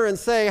stand there and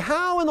say,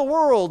 "How in the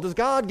world does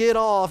God get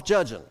off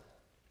judging?"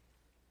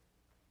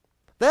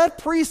 that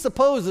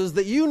presupposes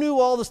that you knew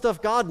all the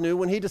stuff God knew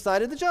when he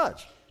decided to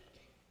judge.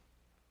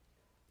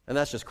 And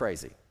that's just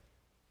crazy.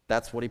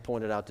 That's what he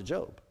pointed out to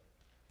Job.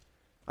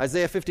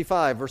 Isaiah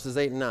 55, verses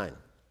 8 and 9.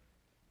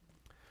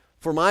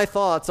 "For my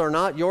thoughts are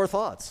not your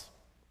thoughts,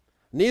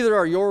 neither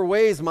are your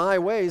ways my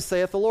ways,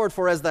 saith the Lord.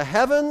 For as the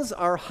heavens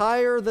are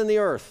higher than the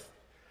earth,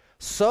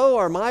 so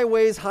are my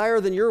ways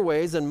higher than your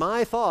ways, and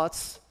my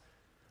thoughts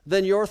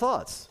than your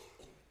thoughts."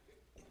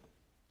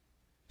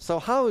 So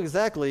how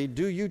exactly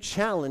do you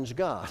challenge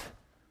God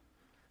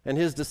and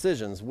his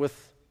decisions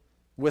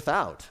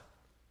without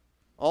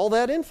all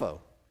that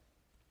info?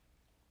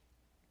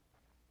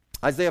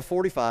 Isaiah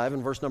 45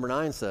 and verse number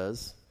 9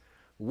 says,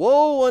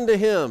 "Woe unto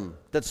him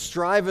that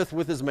striveth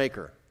with his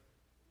maker."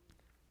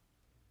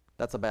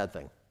 That's a bad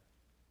thing.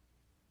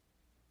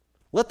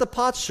 "Let the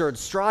potsherds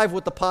strive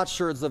with the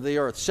potsherds of the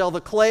earth. Shall the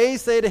clay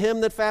say to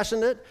him that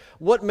fashioned it,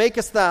 What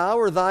makest thou,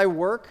 or thy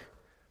work?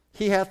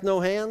 He hath no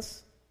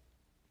hands."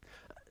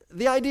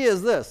 The idea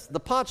is this: the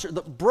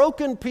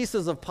broken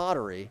pieces of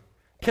pottery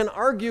can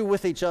argue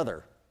with each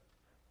other,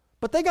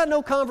 but they got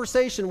no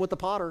conversation with the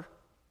potter,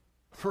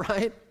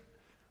 right?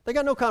 They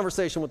got no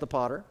conversation with the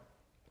potter.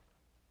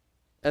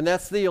 And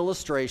that's the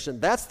illustration.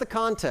 That's the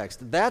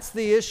context. That's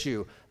the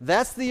issue.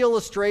 That's the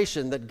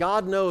illustration that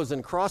God knows,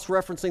 and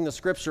cross-referencing the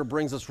Scripture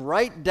brings us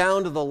right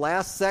down to the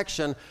last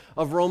section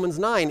of Romans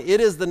 9. It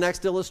is the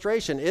next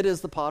illustration. It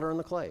is the potter and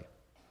the clay.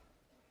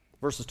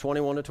 Verses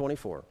 21 to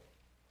 24.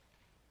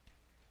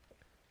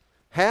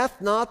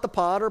 "Hath not the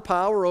potter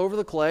power over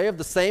the clay of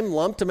the same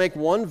lump to make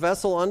one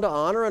vessel unto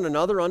honor and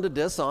another unto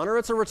dishonor?"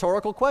 It's a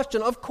rhetorical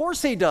question. Of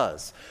course he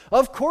does.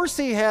 Of course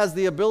he has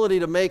the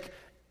ability to make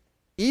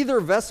either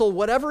vessel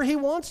whatever he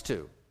wants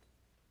to.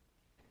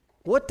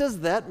 What does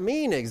that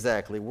mean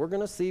exactly? We're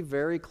going to see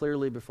very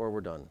clearly before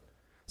we're done.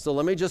 So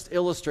let me just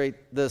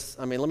illustrate this.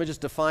 Let me just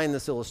define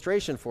this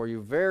illustration for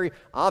you. Very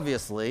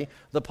obviously,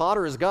 the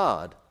potter is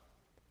God.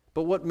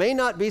 But what may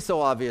not be so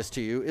obvious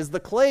to you is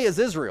the clay is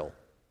Israel.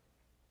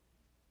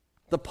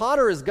 The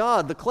potter is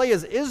God. The clay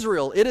is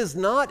Israel. It is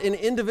not an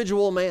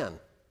individual man.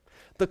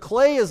 The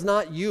clay is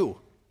not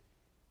you.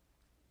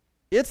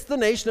 It's the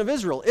nation of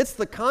Israel. It's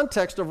the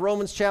context of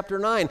Romans chapter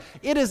 9.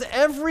 It is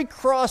every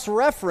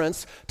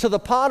cross-reference to the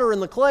potter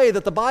and the clay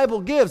that the Bible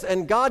gives,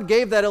 and God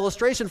gave that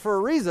illustration for a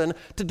reason,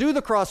 to do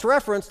the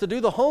cross-reference, to do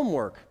the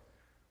homework.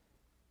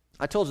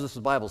 I told you this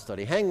was Bible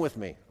study. Hang with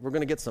me. We're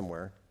going to get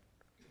somewhere.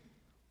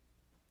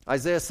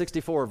 Isaiah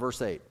 64,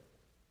 verse 8.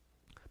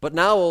 "But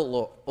now,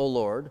 O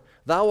Lord,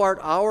 thou art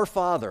our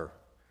Father.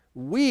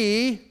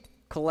 We,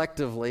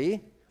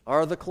 collectively,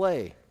 are the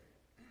clay,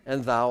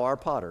 and thou our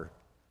potter.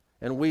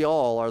 and we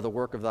all are the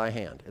work of thy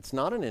hand. It's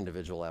not an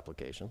individual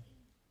application.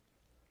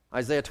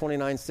 Isaiah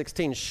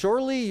 29:16,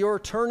 surely your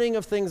turning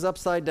of things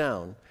upside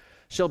down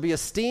shall be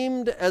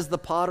esteemed as the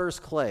potter's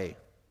clay.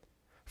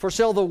 For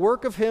shall the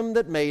work of him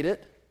that made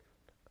it,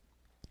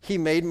 he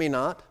made me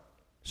not?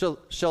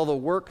 Shall the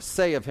work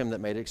say of him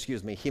that made it,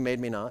 he made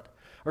me not?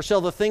 Or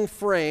shall the thing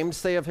framed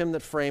say of him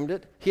that framed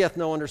it, he hath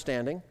no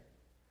understanding?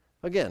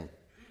 Again,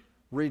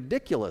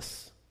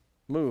 ridiculous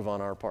move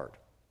on our part.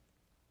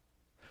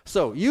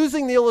 So,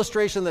 using the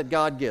illustration that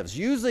God gives,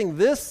 using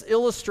this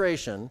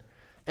illustration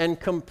and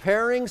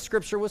comparing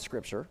Scripture with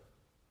Scripture,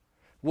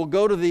 we'll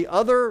go to the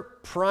other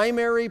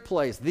primary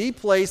place, the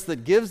place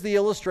that gives the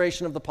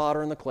illustration of the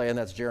potter and the clay, and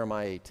that's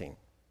Jeremiah 18.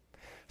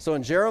 So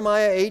in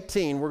Jeremiah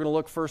 18, we're going to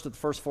look first at the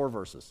first 4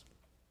 verses.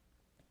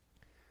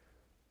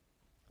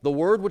 The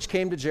word which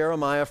came to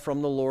Jeremiah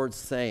from the Lord,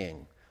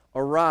 saying,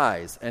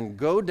 arise and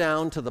go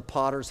down to the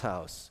potter's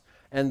house,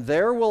 and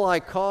there will I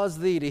cause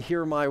thee to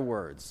hear my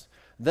words.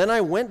 Then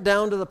I went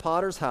down to the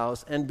potter's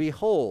house, and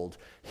behold,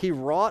 he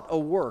wrought a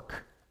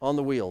work on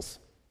the wheels.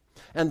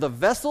 And the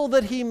vessel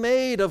that he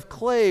made of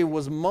clay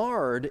was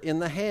marred in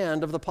the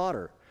hand of the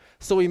potter.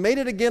 So he made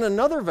it again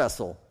another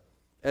vessel,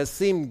 as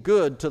seemed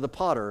good to the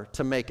potter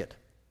to make it.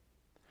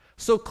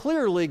 So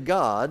clearly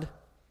God,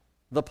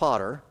 the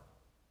potter,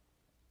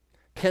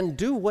 can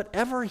do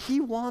whatever he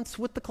wants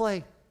with the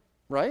clay,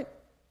 right?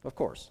 Of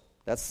course,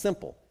 that's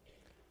simple.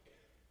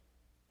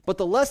 But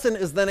the lesson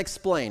is then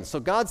explained. So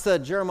God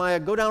said, Jeremiah,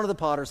 go down to the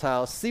potter's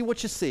house, see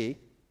what you see,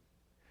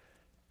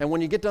 and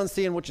when you get done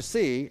seeing what you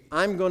see,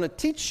 I'm going to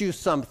teach you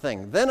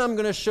something. Then I'm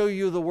going to show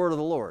you the word of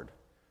the Lord.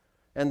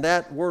 And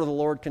that word of the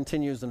Lord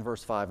continues in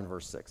verse 5 and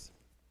verse 6.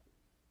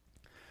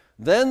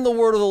 Then the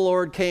word of the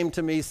Lord came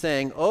to me,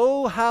 saying,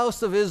 O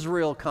house of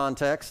Israel,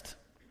 context,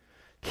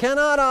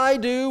 cannot I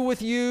do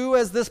with you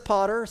as this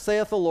potter,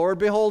 saith the Lord?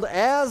 Behold,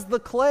 as the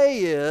clay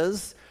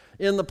is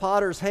in the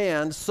potter's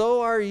hand,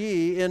 so are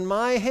ye in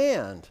my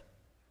hand,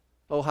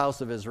 O house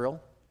of Israel.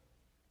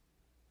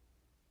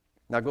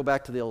 Now go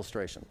back to the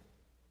illustration.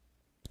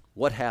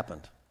 What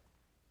happened?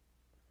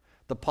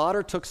 The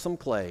potter took some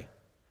clay,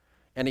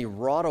 and he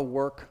wrought a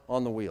work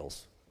on the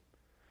wheels.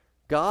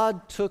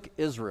 God took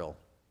Israel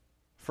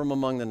from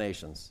among the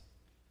nations,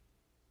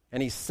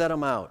 and he set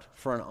them out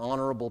for an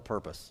honorable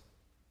purpose,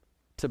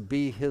 to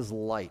be his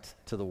light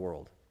to the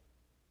world.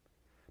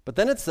 But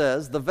then it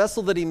says, the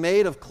vessel that he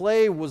made of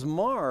clay was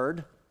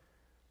marred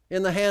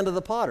in the hand of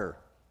the potter.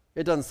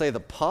 It doesn't say the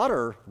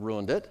potter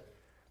ruined it.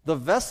 The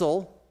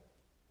vessel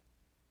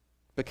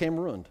became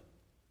ruined.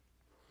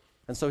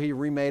 And so he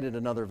remade it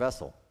another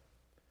vessel.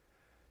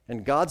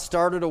 And God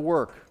started a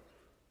work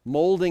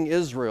molding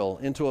Israel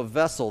into a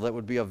vessel that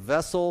would be a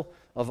vessel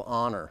of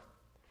honor,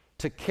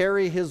 to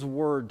carry his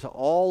word to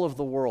all of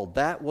the world.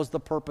 That was the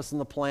purpose and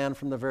the plan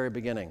from the very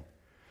beginning.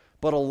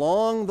 But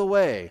along the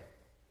way,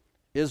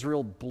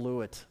 Israel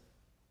blew it,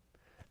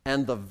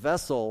 and the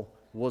vessel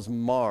was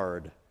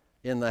marred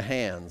in the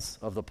hands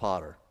of the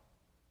potter.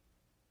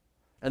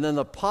 And then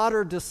the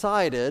potter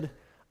decided,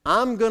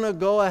 I'm going to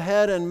go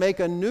ahead and make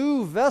a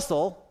new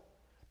vessel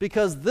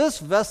because this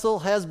vessel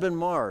has been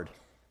marred.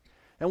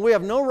 And we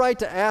have no right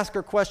to ask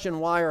or question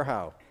why or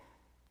how.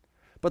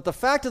 But the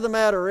fact of the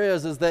matter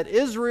is that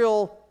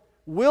Israel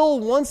will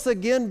once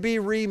again be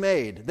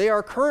remade. They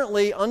are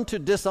currently unto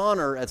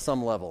dishonor at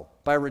some level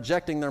by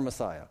rejecting their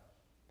Messiah.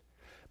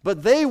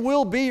 But they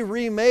will be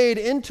remade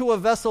into a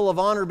vessel of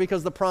honor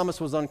because the promise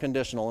was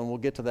unconditional, and we'll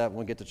get to that when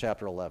we get to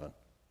chapter 11.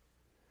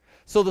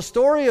 So the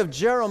story of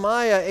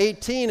Jeremiah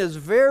 18 is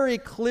very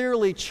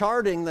clearly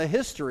charting the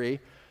history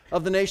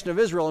of the nation of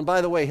Israel. And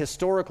by the way,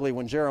 historically,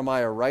 when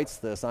Jeremiah writes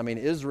this,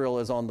 Israel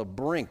is on the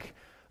brink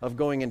of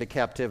going into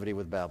captivity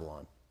with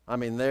Babylon.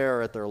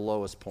 They're at their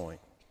lowest point.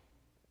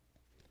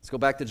 Let's go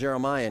back to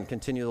Jeremiah and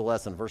continue the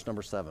lesson, verse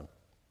number 7.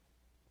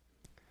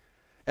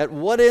 At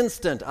what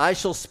instant I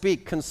shall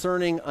speak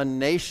concerning a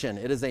nation,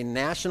 it is a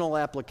national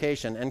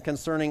application, and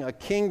concerning a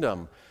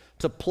kingdom,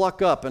 to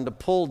pluck up and to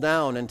pull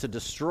down and to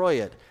destroy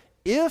it.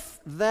 If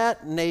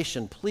that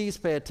nation, please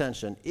pay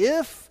attention,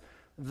 if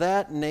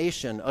that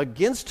nation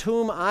against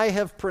whom I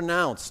have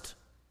pronounced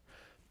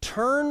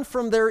turn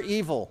from their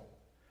evil,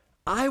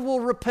 I will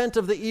repent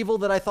of the evil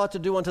that I thought to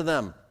do unto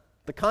them.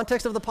 The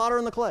context of the potter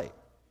and the clay.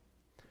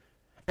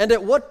 And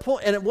at what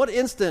point, and at what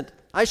instant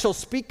I shall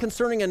speak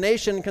concerning a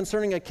nation,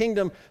 concerning a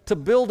kingdom, to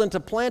build and to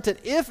plant it,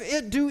 if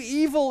it do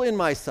evil in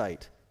my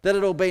sight, that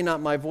it obey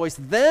not my voice,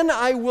 then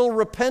I will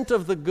repent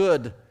of the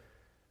good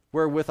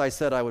wherewith I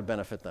said I would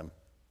benefit them.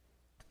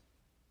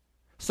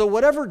 So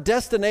whatever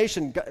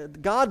destination,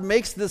 God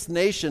makes this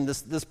nation,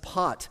 this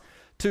pot,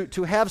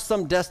 to have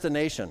some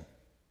destination.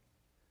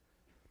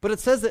 But it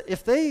says that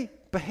if they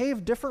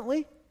behave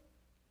differently,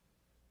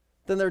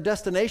 then their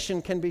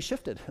destination can be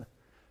shifted.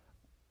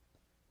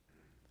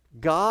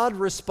 God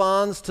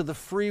responds to the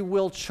free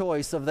will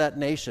choice of that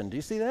nation. Do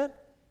you see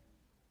that?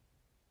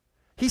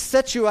 He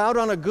sets you out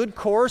on a good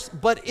course,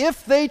 but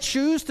if they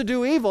choose to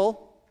do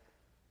evil,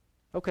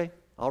 okay,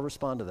 I'll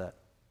respond to that.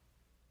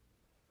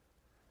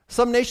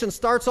 Some nation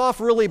starts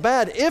off really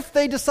bad. If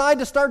they decide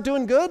to start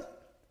doing good,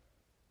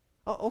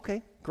 oh,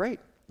 okay, great.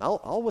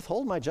 I'll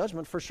withhold my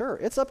judgment for sure.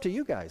 It's up to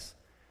you guys.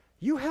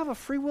 You have a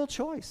free will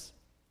choice.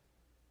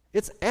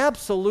 It's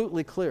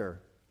absolutely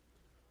clear.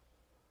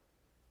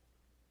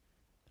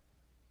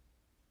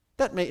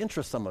 That may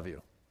interest some of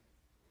you.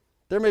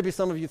 There may be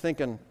some of you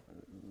thinking,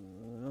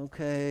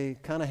 okay,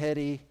 kind of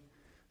heady.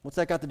 What's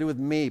that got to do with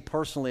me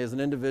personally as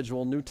an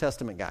individual New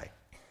Testament guy?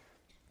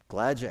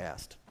 Glad you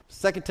asked.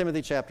 2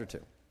 Timothy chapter 2.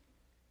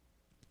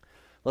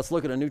 Let's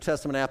look at a New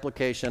Testament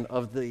application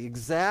of the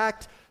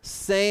exact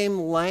same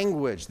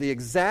language, the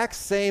exact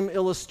same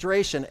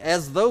illustration,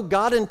 as though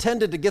God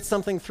intended to get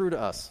something through to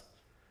us.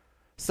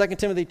 2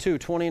 Timothy 2,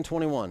 20 and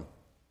 21.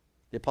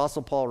 The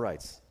Apostle Paul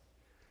writes,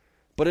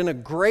 "But in a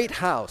great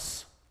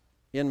house,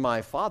 in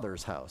my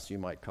Father's house, you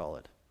might call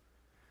it,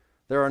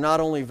 there are not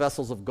only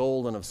vessels of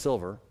gold and of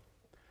silver,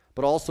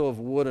 but also of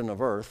wood and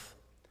of earth,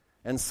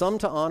 and some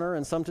to honor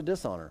and some to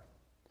dishonor.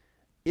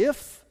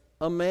 If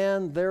a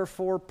man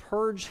therefore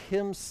purge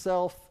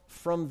himself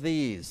from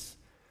these,"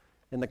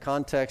 in the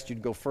context,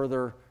 you'd go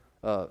further,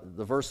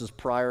 the verses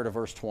prior to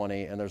verse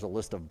 20, and there's a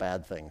list of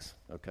bad things,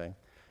 okay?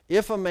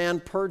 "If a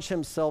man purge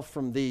himself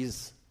from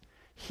these,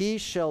 he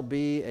shall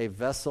be a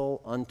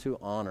vessel unto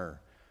honor,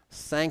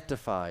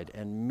 sanctified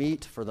and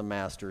meet for the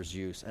master's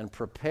use, and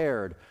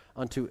prepared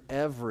unto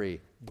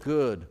every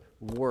good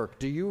work."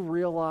 Do you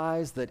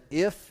realize that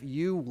if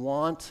you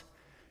want,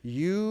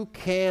 you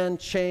can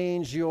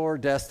change your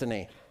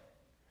destiny?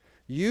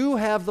 You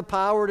have the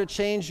power to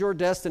change your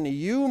destiny.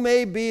 You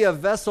may be a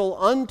vessel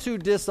unto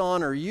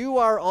dishonor. You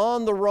are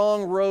on the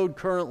wrong road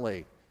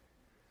currently.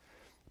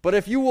 But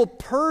if you will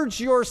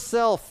purge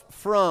yourself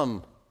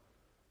from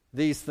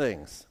these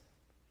things,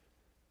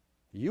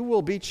 you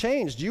will be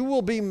changed. You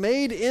will be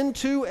made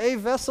into a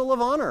vessel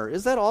of honor.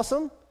 Is that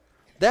awesome?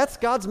 That's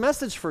God's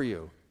message for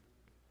you.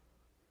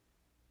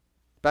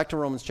 Back to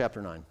Romans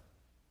chapter 9,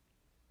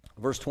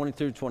 verse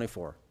 22 to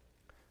 24.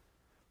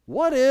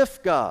 "What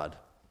if God,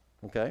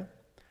 okay,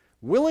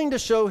 willing to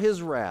show his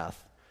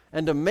wrath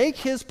and to make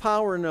his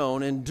power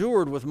known,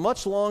 endured with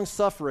much long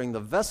suffering the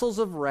vessels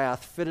of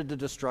wrath fitted to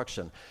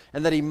destruction,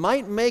 and that he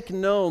might make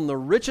known the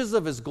riches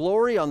of his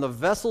glory on the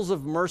vessels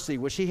of mercy,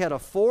 which he had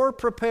afore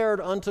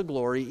prepared unto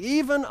glory,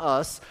 even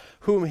us,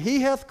 whom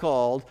he hath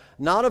called,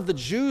 not of the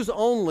Jews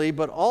only,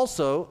 but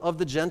also of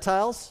the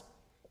Gentiles?"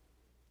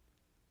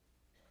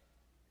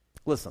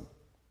 Listen,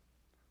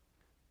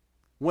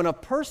 when a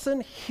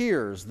person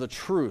hears the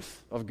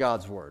truth of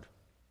God's word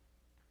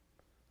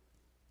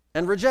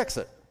and rejects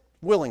it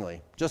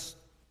willingly, just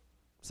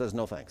says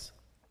no thanks,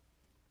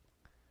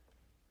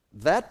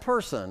 that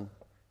person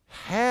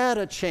had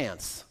a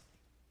chance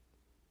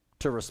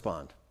to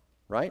respond,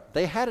 right?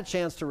 They had a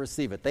chance to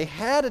receive it. They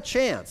had a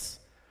chance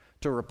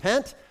to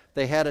repent.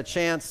 They had a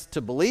chance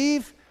to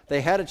believe.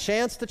 They had a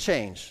chance to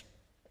change.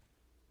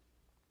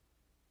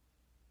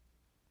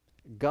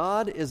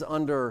 God is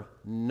under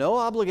no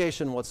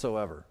obligation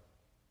whatsoever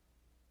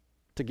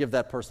to give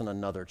that person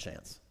another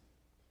chance.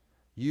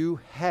 You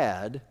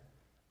had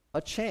a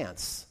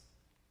chance.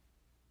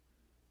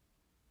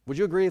 Would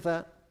you agree with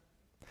that?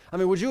 I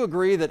mean, would you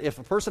agree that if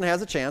a person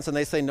has a chance and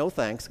they say no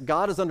thanks,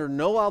 God is under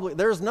no obligation?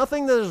 There's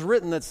nothing that is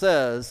written that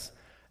says,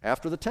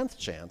 after the 10th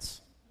chance.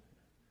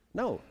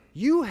 No,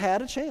 you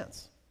had a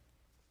chance.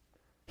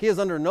 He is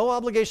under no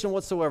obligation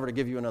whatsoever to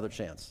give you another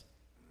chance.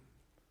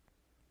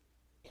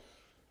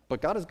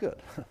 But God is good.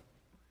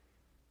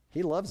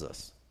 He loves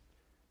us.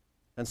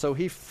 And so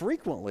he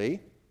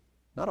frequently,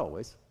 not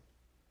always,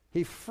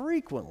 he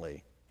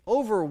frequently,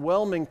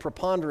 overwhelming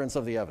preponderance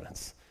of the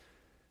evidence,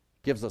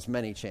 gives us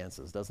many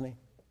chances, doesn't he?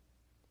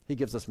 He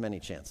gives us many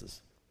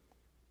chances.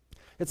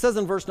 It says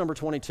in verse number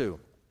 22,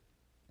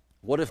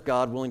 "What if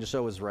God, willing to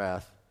show his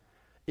wrath,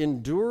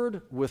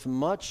 endured with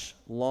much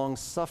long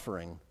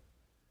suffering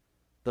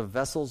the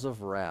vessels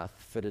of wrath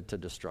fitted to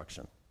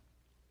destruction?"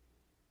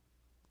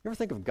 You ever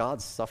think of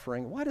God's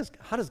suffering?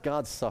 How does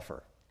God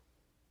suffer?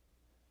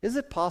 Is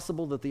it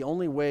possible that the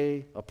only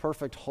way a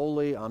perfect,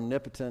 holy,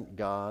 omnipotent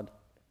God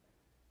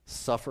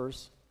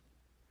suffers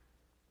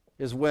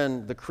is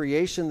when the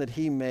creation that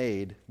he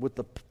made with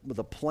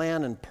a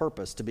plan and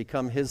purpose to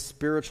become his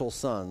spiritual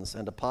sons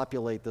and to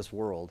populate this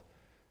world,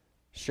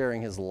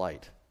 sharing his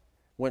light?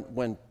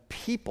 When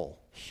people,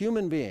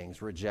 human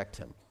beings, reject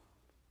him,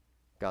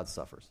 God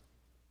suffers.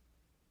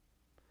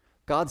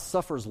 God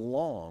suffers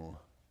long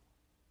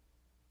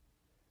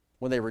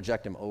when they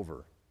reject him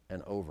over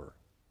and over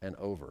and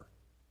over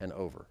and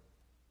over.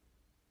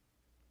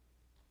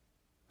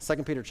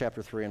 2 Peter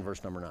chapter 3 and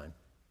verse number 9.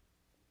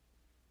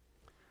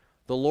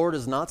 "The Lord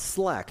is not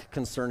slack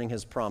concerning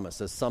his promise,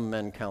 as some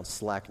men count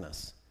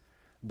slackness,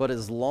 but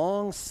is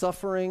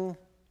long-suffering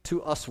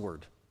to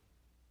usward."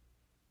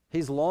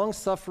 He's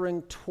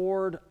long-suffering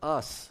toward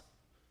us,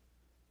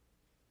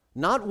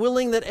 not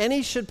willing that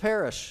any should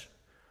perish,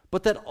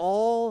 but that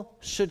all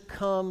should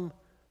come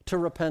to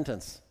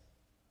repentance.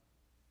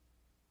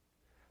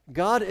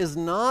 It is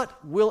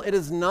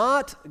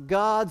not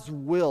God's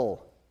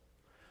will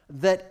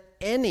that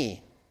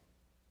any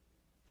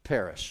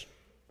perish.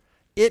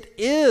 It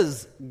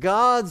is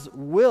God's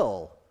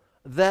will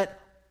that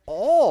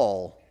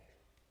all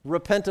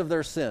repent of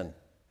their sin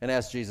and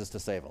ask Jesus to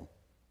save them.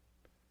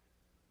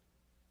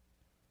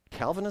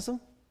 Calvinism?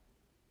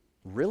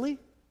 Really?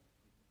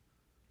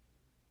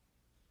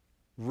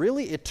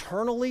 Really?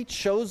 Eternally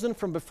chosen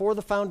from before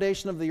the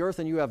foundation of the earth,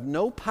 and you have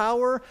no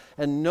power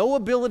and no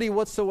ability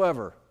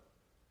whatsoever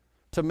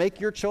to make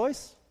your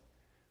choice?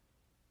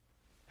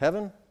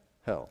 Heaven,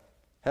 hell.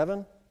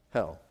 Heaven,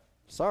 hell.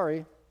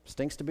 Sorry,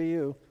 stinks to be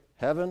you.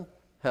 Heaven,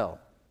 hell.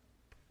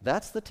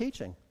 That's the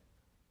teaching.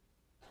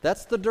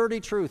 That's the dirty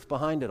truth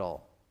behind it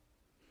all.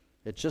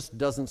 It just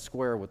doesn't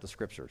square with the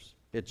Scriptures.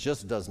 It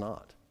just does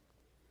not.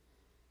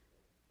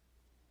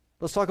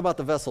 Let's talk about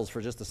the vessels for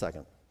just a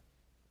second.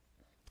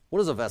 What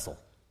is a vessel?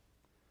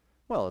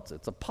 Well,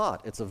 it's a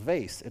pot, it's a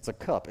vase, it's a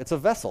cup, it's a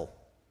vessel.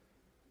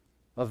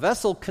 A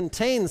vessel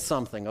contains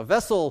something. A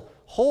vessel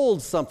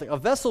holds something. A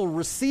vessel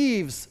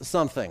receives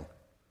something,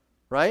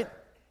 right?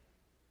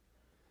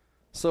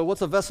 So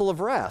what's a vessel of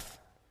wrath?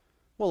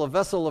 Well, a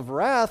vessel of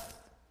wrath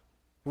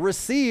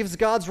receives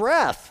God's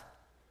wrath.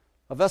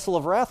 A vessel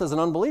of wrath is an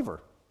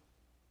unbeliever.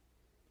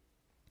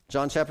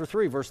 John chapter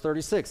 3, verse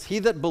 36, he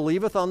that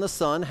believeth on the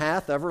Son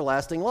hath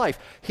everlasting life.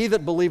 He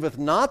that believeth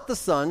not the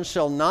Son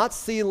shall not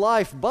see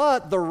life,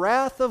 but the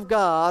wrath of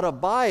God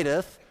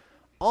abideth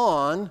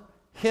on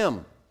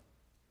him.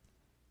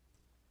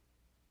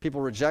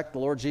 People reject the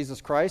Lord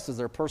Jesus Christ as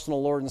their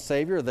personal Lord and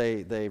Savior.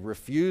 They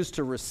refuse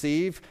to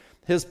receive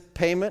his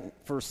payment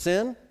for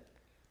sin.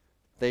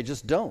 They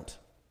just don't.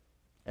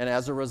 And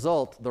as a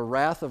result, the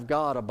wrath of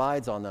God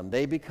abides on them.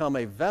 They become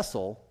a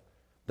vessel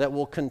that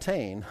will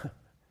contain,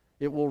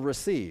 it will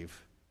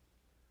receive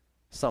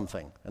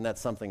something. And that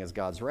something is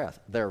God's wrath.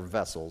 They're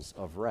vessels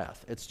of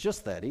wrath. It's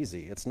just that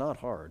easy. It's not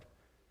hard.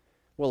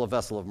 Well, a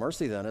vessel of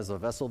mercy then is a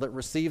vessel that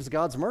receives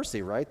God's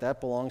mercy, right?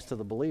 That belongs to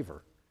the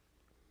believer.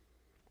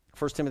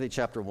 1 Timothy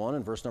chapter 1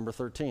 and verse number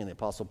 13, the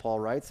Apostle Paul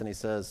writes, and he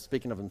says,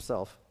 speaking of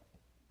himself,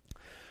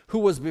 who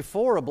was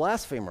before a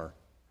blasphemer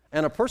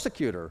and a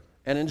persecutor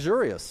and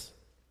injurious,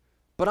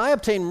 but I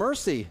obtained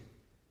mercy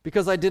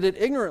because I did it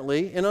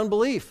ignorantly in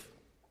unbelief.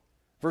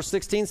 Verse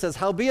 16 says,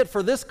 howbeit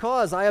for this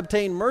cause I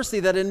obtained mercy,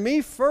 that in me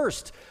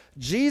first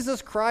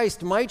Jesus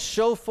Christ might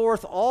show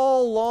forth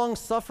all long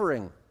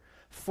suffering,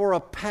 for a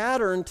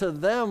pattern to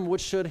them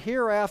which should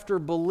hereafter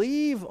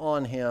believe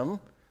on him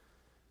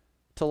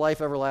to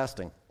life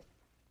everlasting.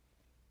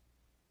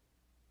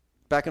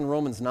 Back in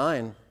Romans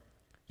 9,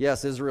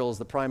 yes, Israel is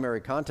the primary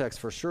context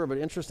for sure, but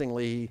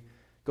interestingly, he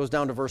goes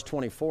down to verse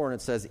 24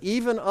 and it says,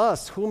 even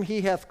us whom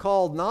he hath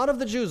called, not of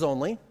the Jews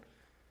only,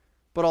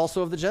 but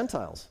also of the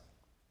Gentiles.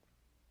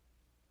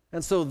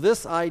 And so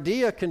this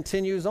idea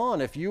continues on.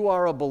 If you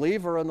are a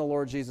believer in the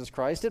Lord Jesus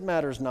Christ, it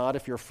matters not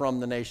if you're from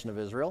the nation of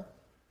Israel.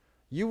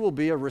 You will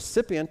be a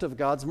recipient of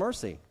God's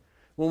mercy.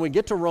 When we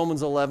get to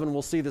Romans 11,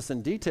 we'll see this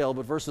in detail,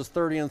 but verses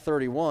 30 and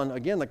 31,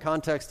 again, the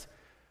context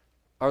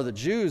are the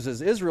Jews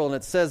as Israel, and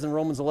it says in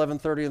Romans 11,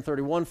 30 and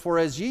 31, for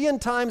as ye in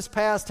times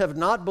past have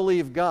not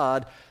believed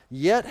God,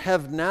 yet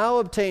have now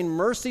obtained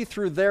mercy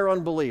through their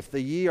unbelief. The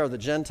ye are the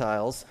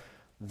Gentiles,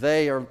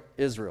 they are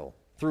Israel.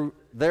 Through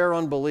their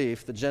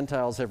unbelief, the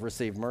Gentiles have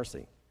received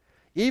mercy.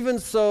 Even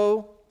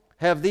so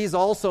have these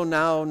also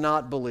now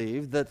not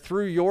believed, that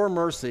through your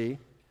mercy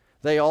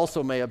they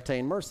also may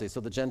obtain mercy.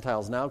 So the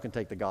Gentiles now can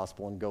take the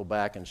gospel and go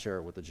back and share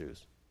it with the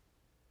Jews.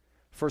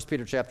 1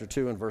 Peter chapter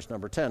 2 and verse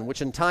number 10,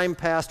 which in time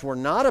past were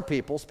not a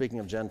people, speaking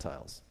of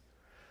Gentiles,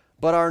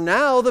 but are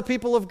now the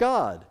people of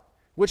God,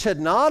 which had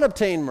not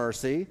obtained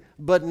mercy,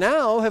 but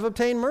now have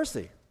obtained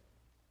mercy.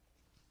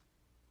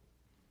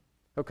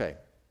 Okay.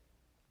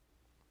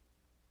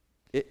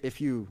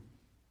 If you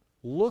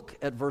look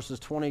at verses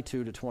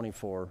 22 to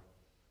 24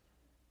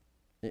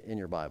 in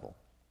your Bible,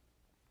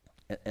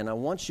 and I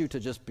want you to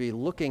just be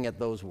looking at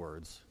those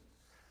words,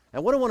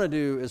 and what I want to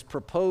do is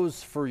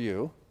propose for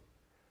you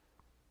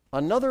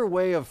another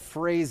way of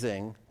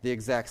phrasing the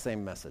exact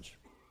same message.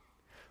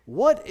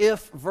 What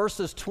if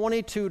verses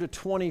 22 to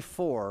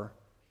 24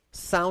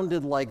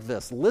 sounded like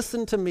this?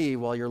 Listen to me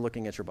while you're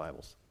looking at your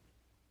Bibles.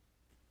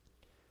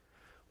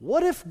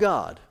 What if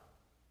God,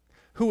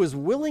 who is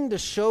willing to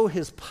show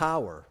his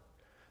power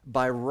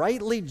by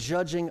rightly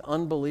judging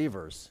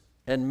unbelievers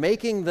and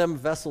making them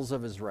vessels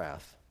of his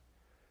wrath,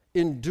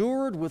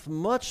 endured with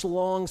much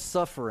long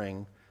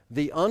suffering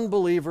the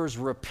unbelievers'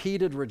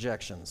 repeated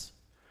rejections,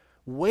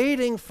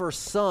 waiting for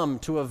some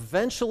to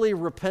eventually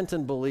repent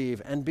and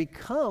believe and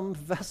become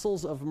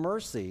vessels of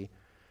mercy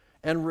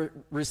and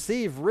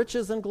receive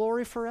riches and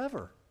glory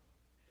forever?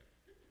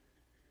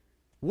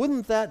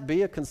 Wouldn't that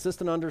be a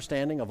consistent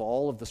understanding of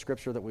all of the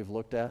scripture that we've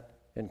looked at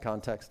in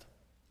context?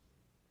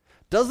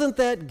 Doesn't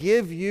that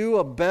give you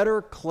a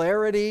better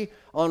clarity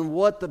on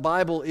what the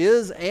Bible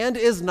is and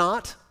is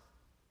not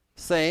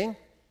saying?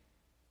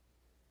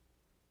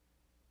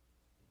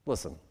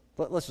 Listen,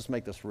 let's just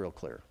make this real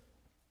clear.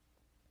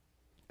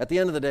 At the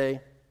end of the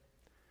day,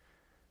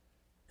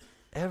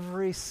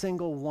 every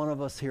single one of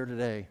us here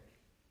today,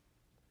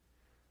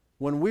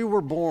 when we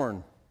were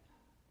born,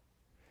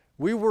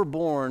 We were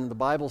born, the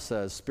Bible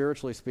says,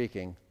 spiritually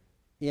speaking,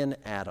 in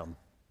Adam.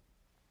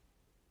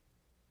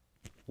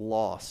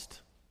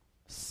 Lost,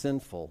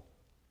 sinful.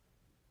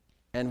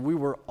 And we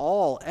were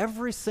all,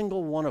 every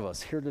single one of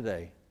us here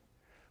today,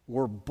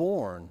 were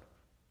born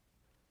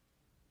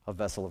a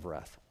vessel of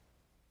wrath.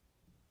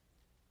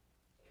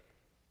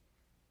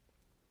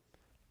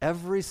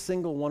 Every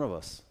single one of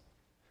us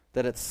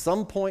that at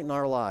some point in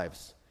our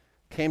lives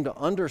came to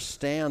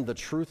understand the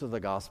truth of the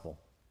gospel,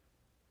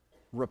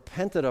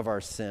 repented of our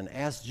sin,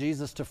 asked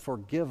Jesus to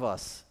forgive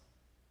us.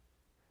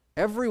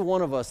 Every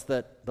one of us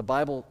that the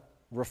Bible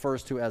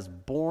refers to as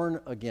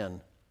born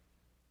again,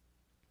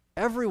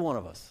 every one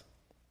of us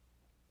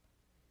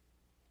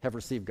have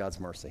received God's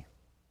mercy.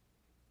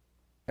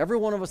 Every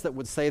one of us that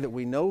would say that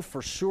we know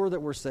for sure that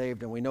we're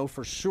saved, and we know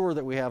for sure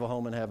that we have a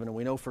home in heaven, and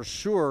we know for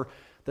sure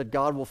that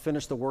God will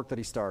finish the work that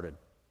he started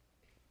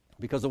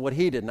because of what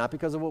he did, not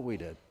because of what we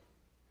did.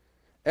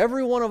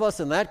 Every one of us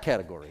in that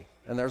category,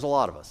 and there's a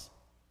lot of us,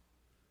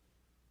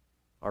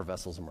 are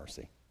vessels of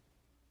mercy.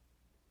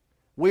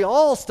 We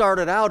all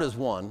started out as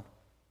one,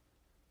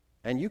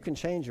 and you can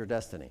change your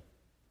destiny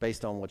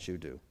based on what you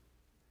do.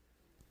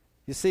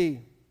 You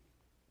see,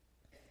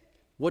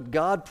 what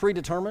God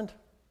predetermined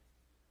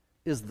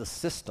is the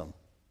system.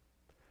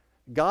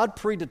 God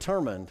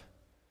predetermined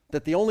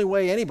that the only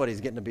way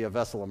anybody's getting to be a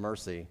vessel of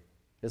mercy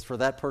is for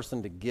that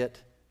person to get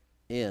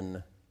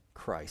in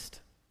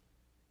Christ.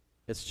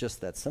 It's just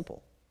that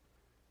simple.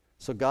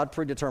 So God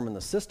predetermined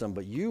the system,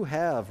 but you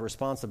have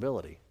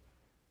responsibility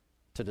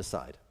to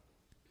decide.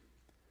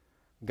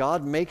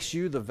 God makes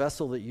you the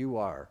vessel that you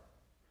are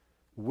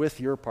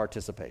with your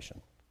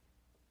participation.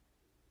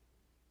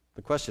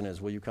 The question is,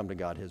 will you come to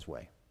God his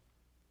way?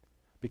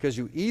 Because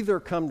you either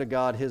come to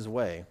God his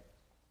way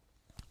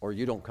or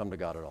you don't come to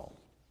God at all.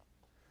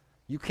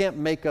 You can't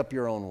make up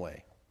your own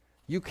way.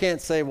 You can't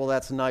say, well,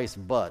 that's nice,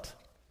 but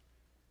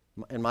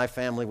in my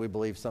family we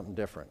believe something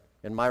different.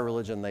 In my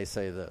religion they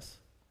say this.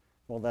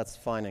 Well, that's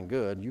fine and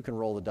good. You can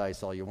roll the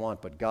dice all you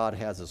want, but God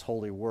has his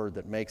holy word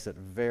that makes it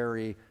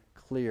very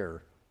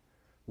clear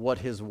what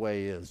his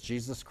way is.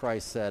 Jesus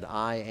Christ said,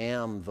 I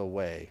am the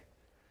way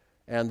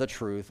and the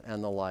truth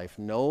and the life.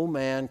 No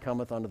man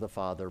cometh unto the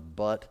Father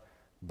but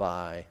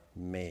by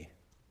me.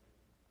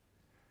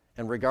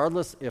 And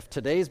regardless, if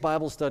today's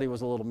Bible study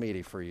was a little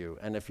meaty for you,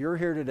 and if you're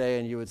here today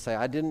and you would say,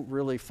 I didn't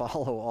really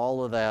follow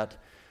all of that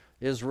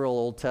Israel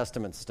Old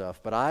Testament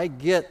stuff, but I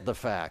get the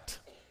fact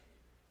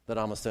that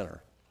I'm a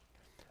sinner.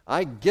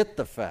 I get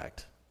the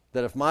fact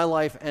that if my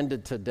life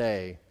ended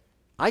today,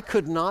 I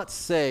could not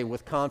say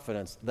with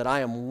confidence that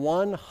I am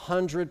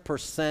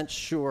 100%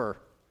 sure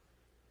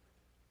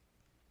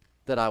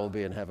that I will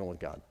be in heaven with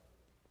God.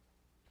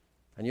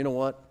 And you know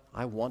what?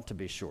 I want to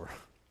be sure.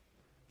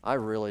 I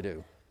really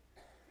do.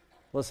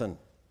 Listen,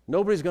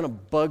 nobody's going to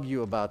bug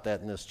you about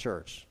that in this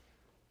church,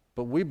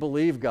 but we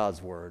believe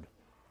God's word,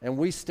 and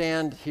we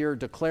stand here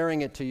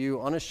declaring it to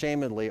you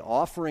unashamedly,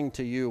 offering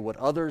to you what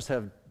others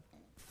have,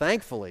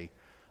 thankfully,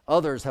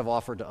 others have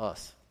offered to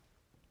us.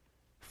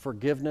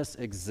 Forgiveness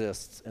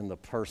exists in the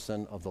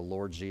person of the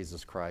Lord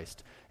Jesus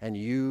Christ, and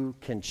you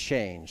can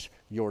change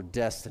your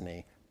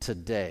destiny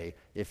today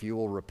if you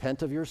will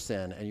repent of your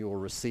sin and you will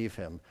receive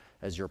him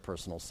as your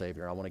personal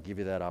Savior. I want to give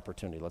you that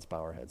opportunity. Let's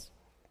bow our heads.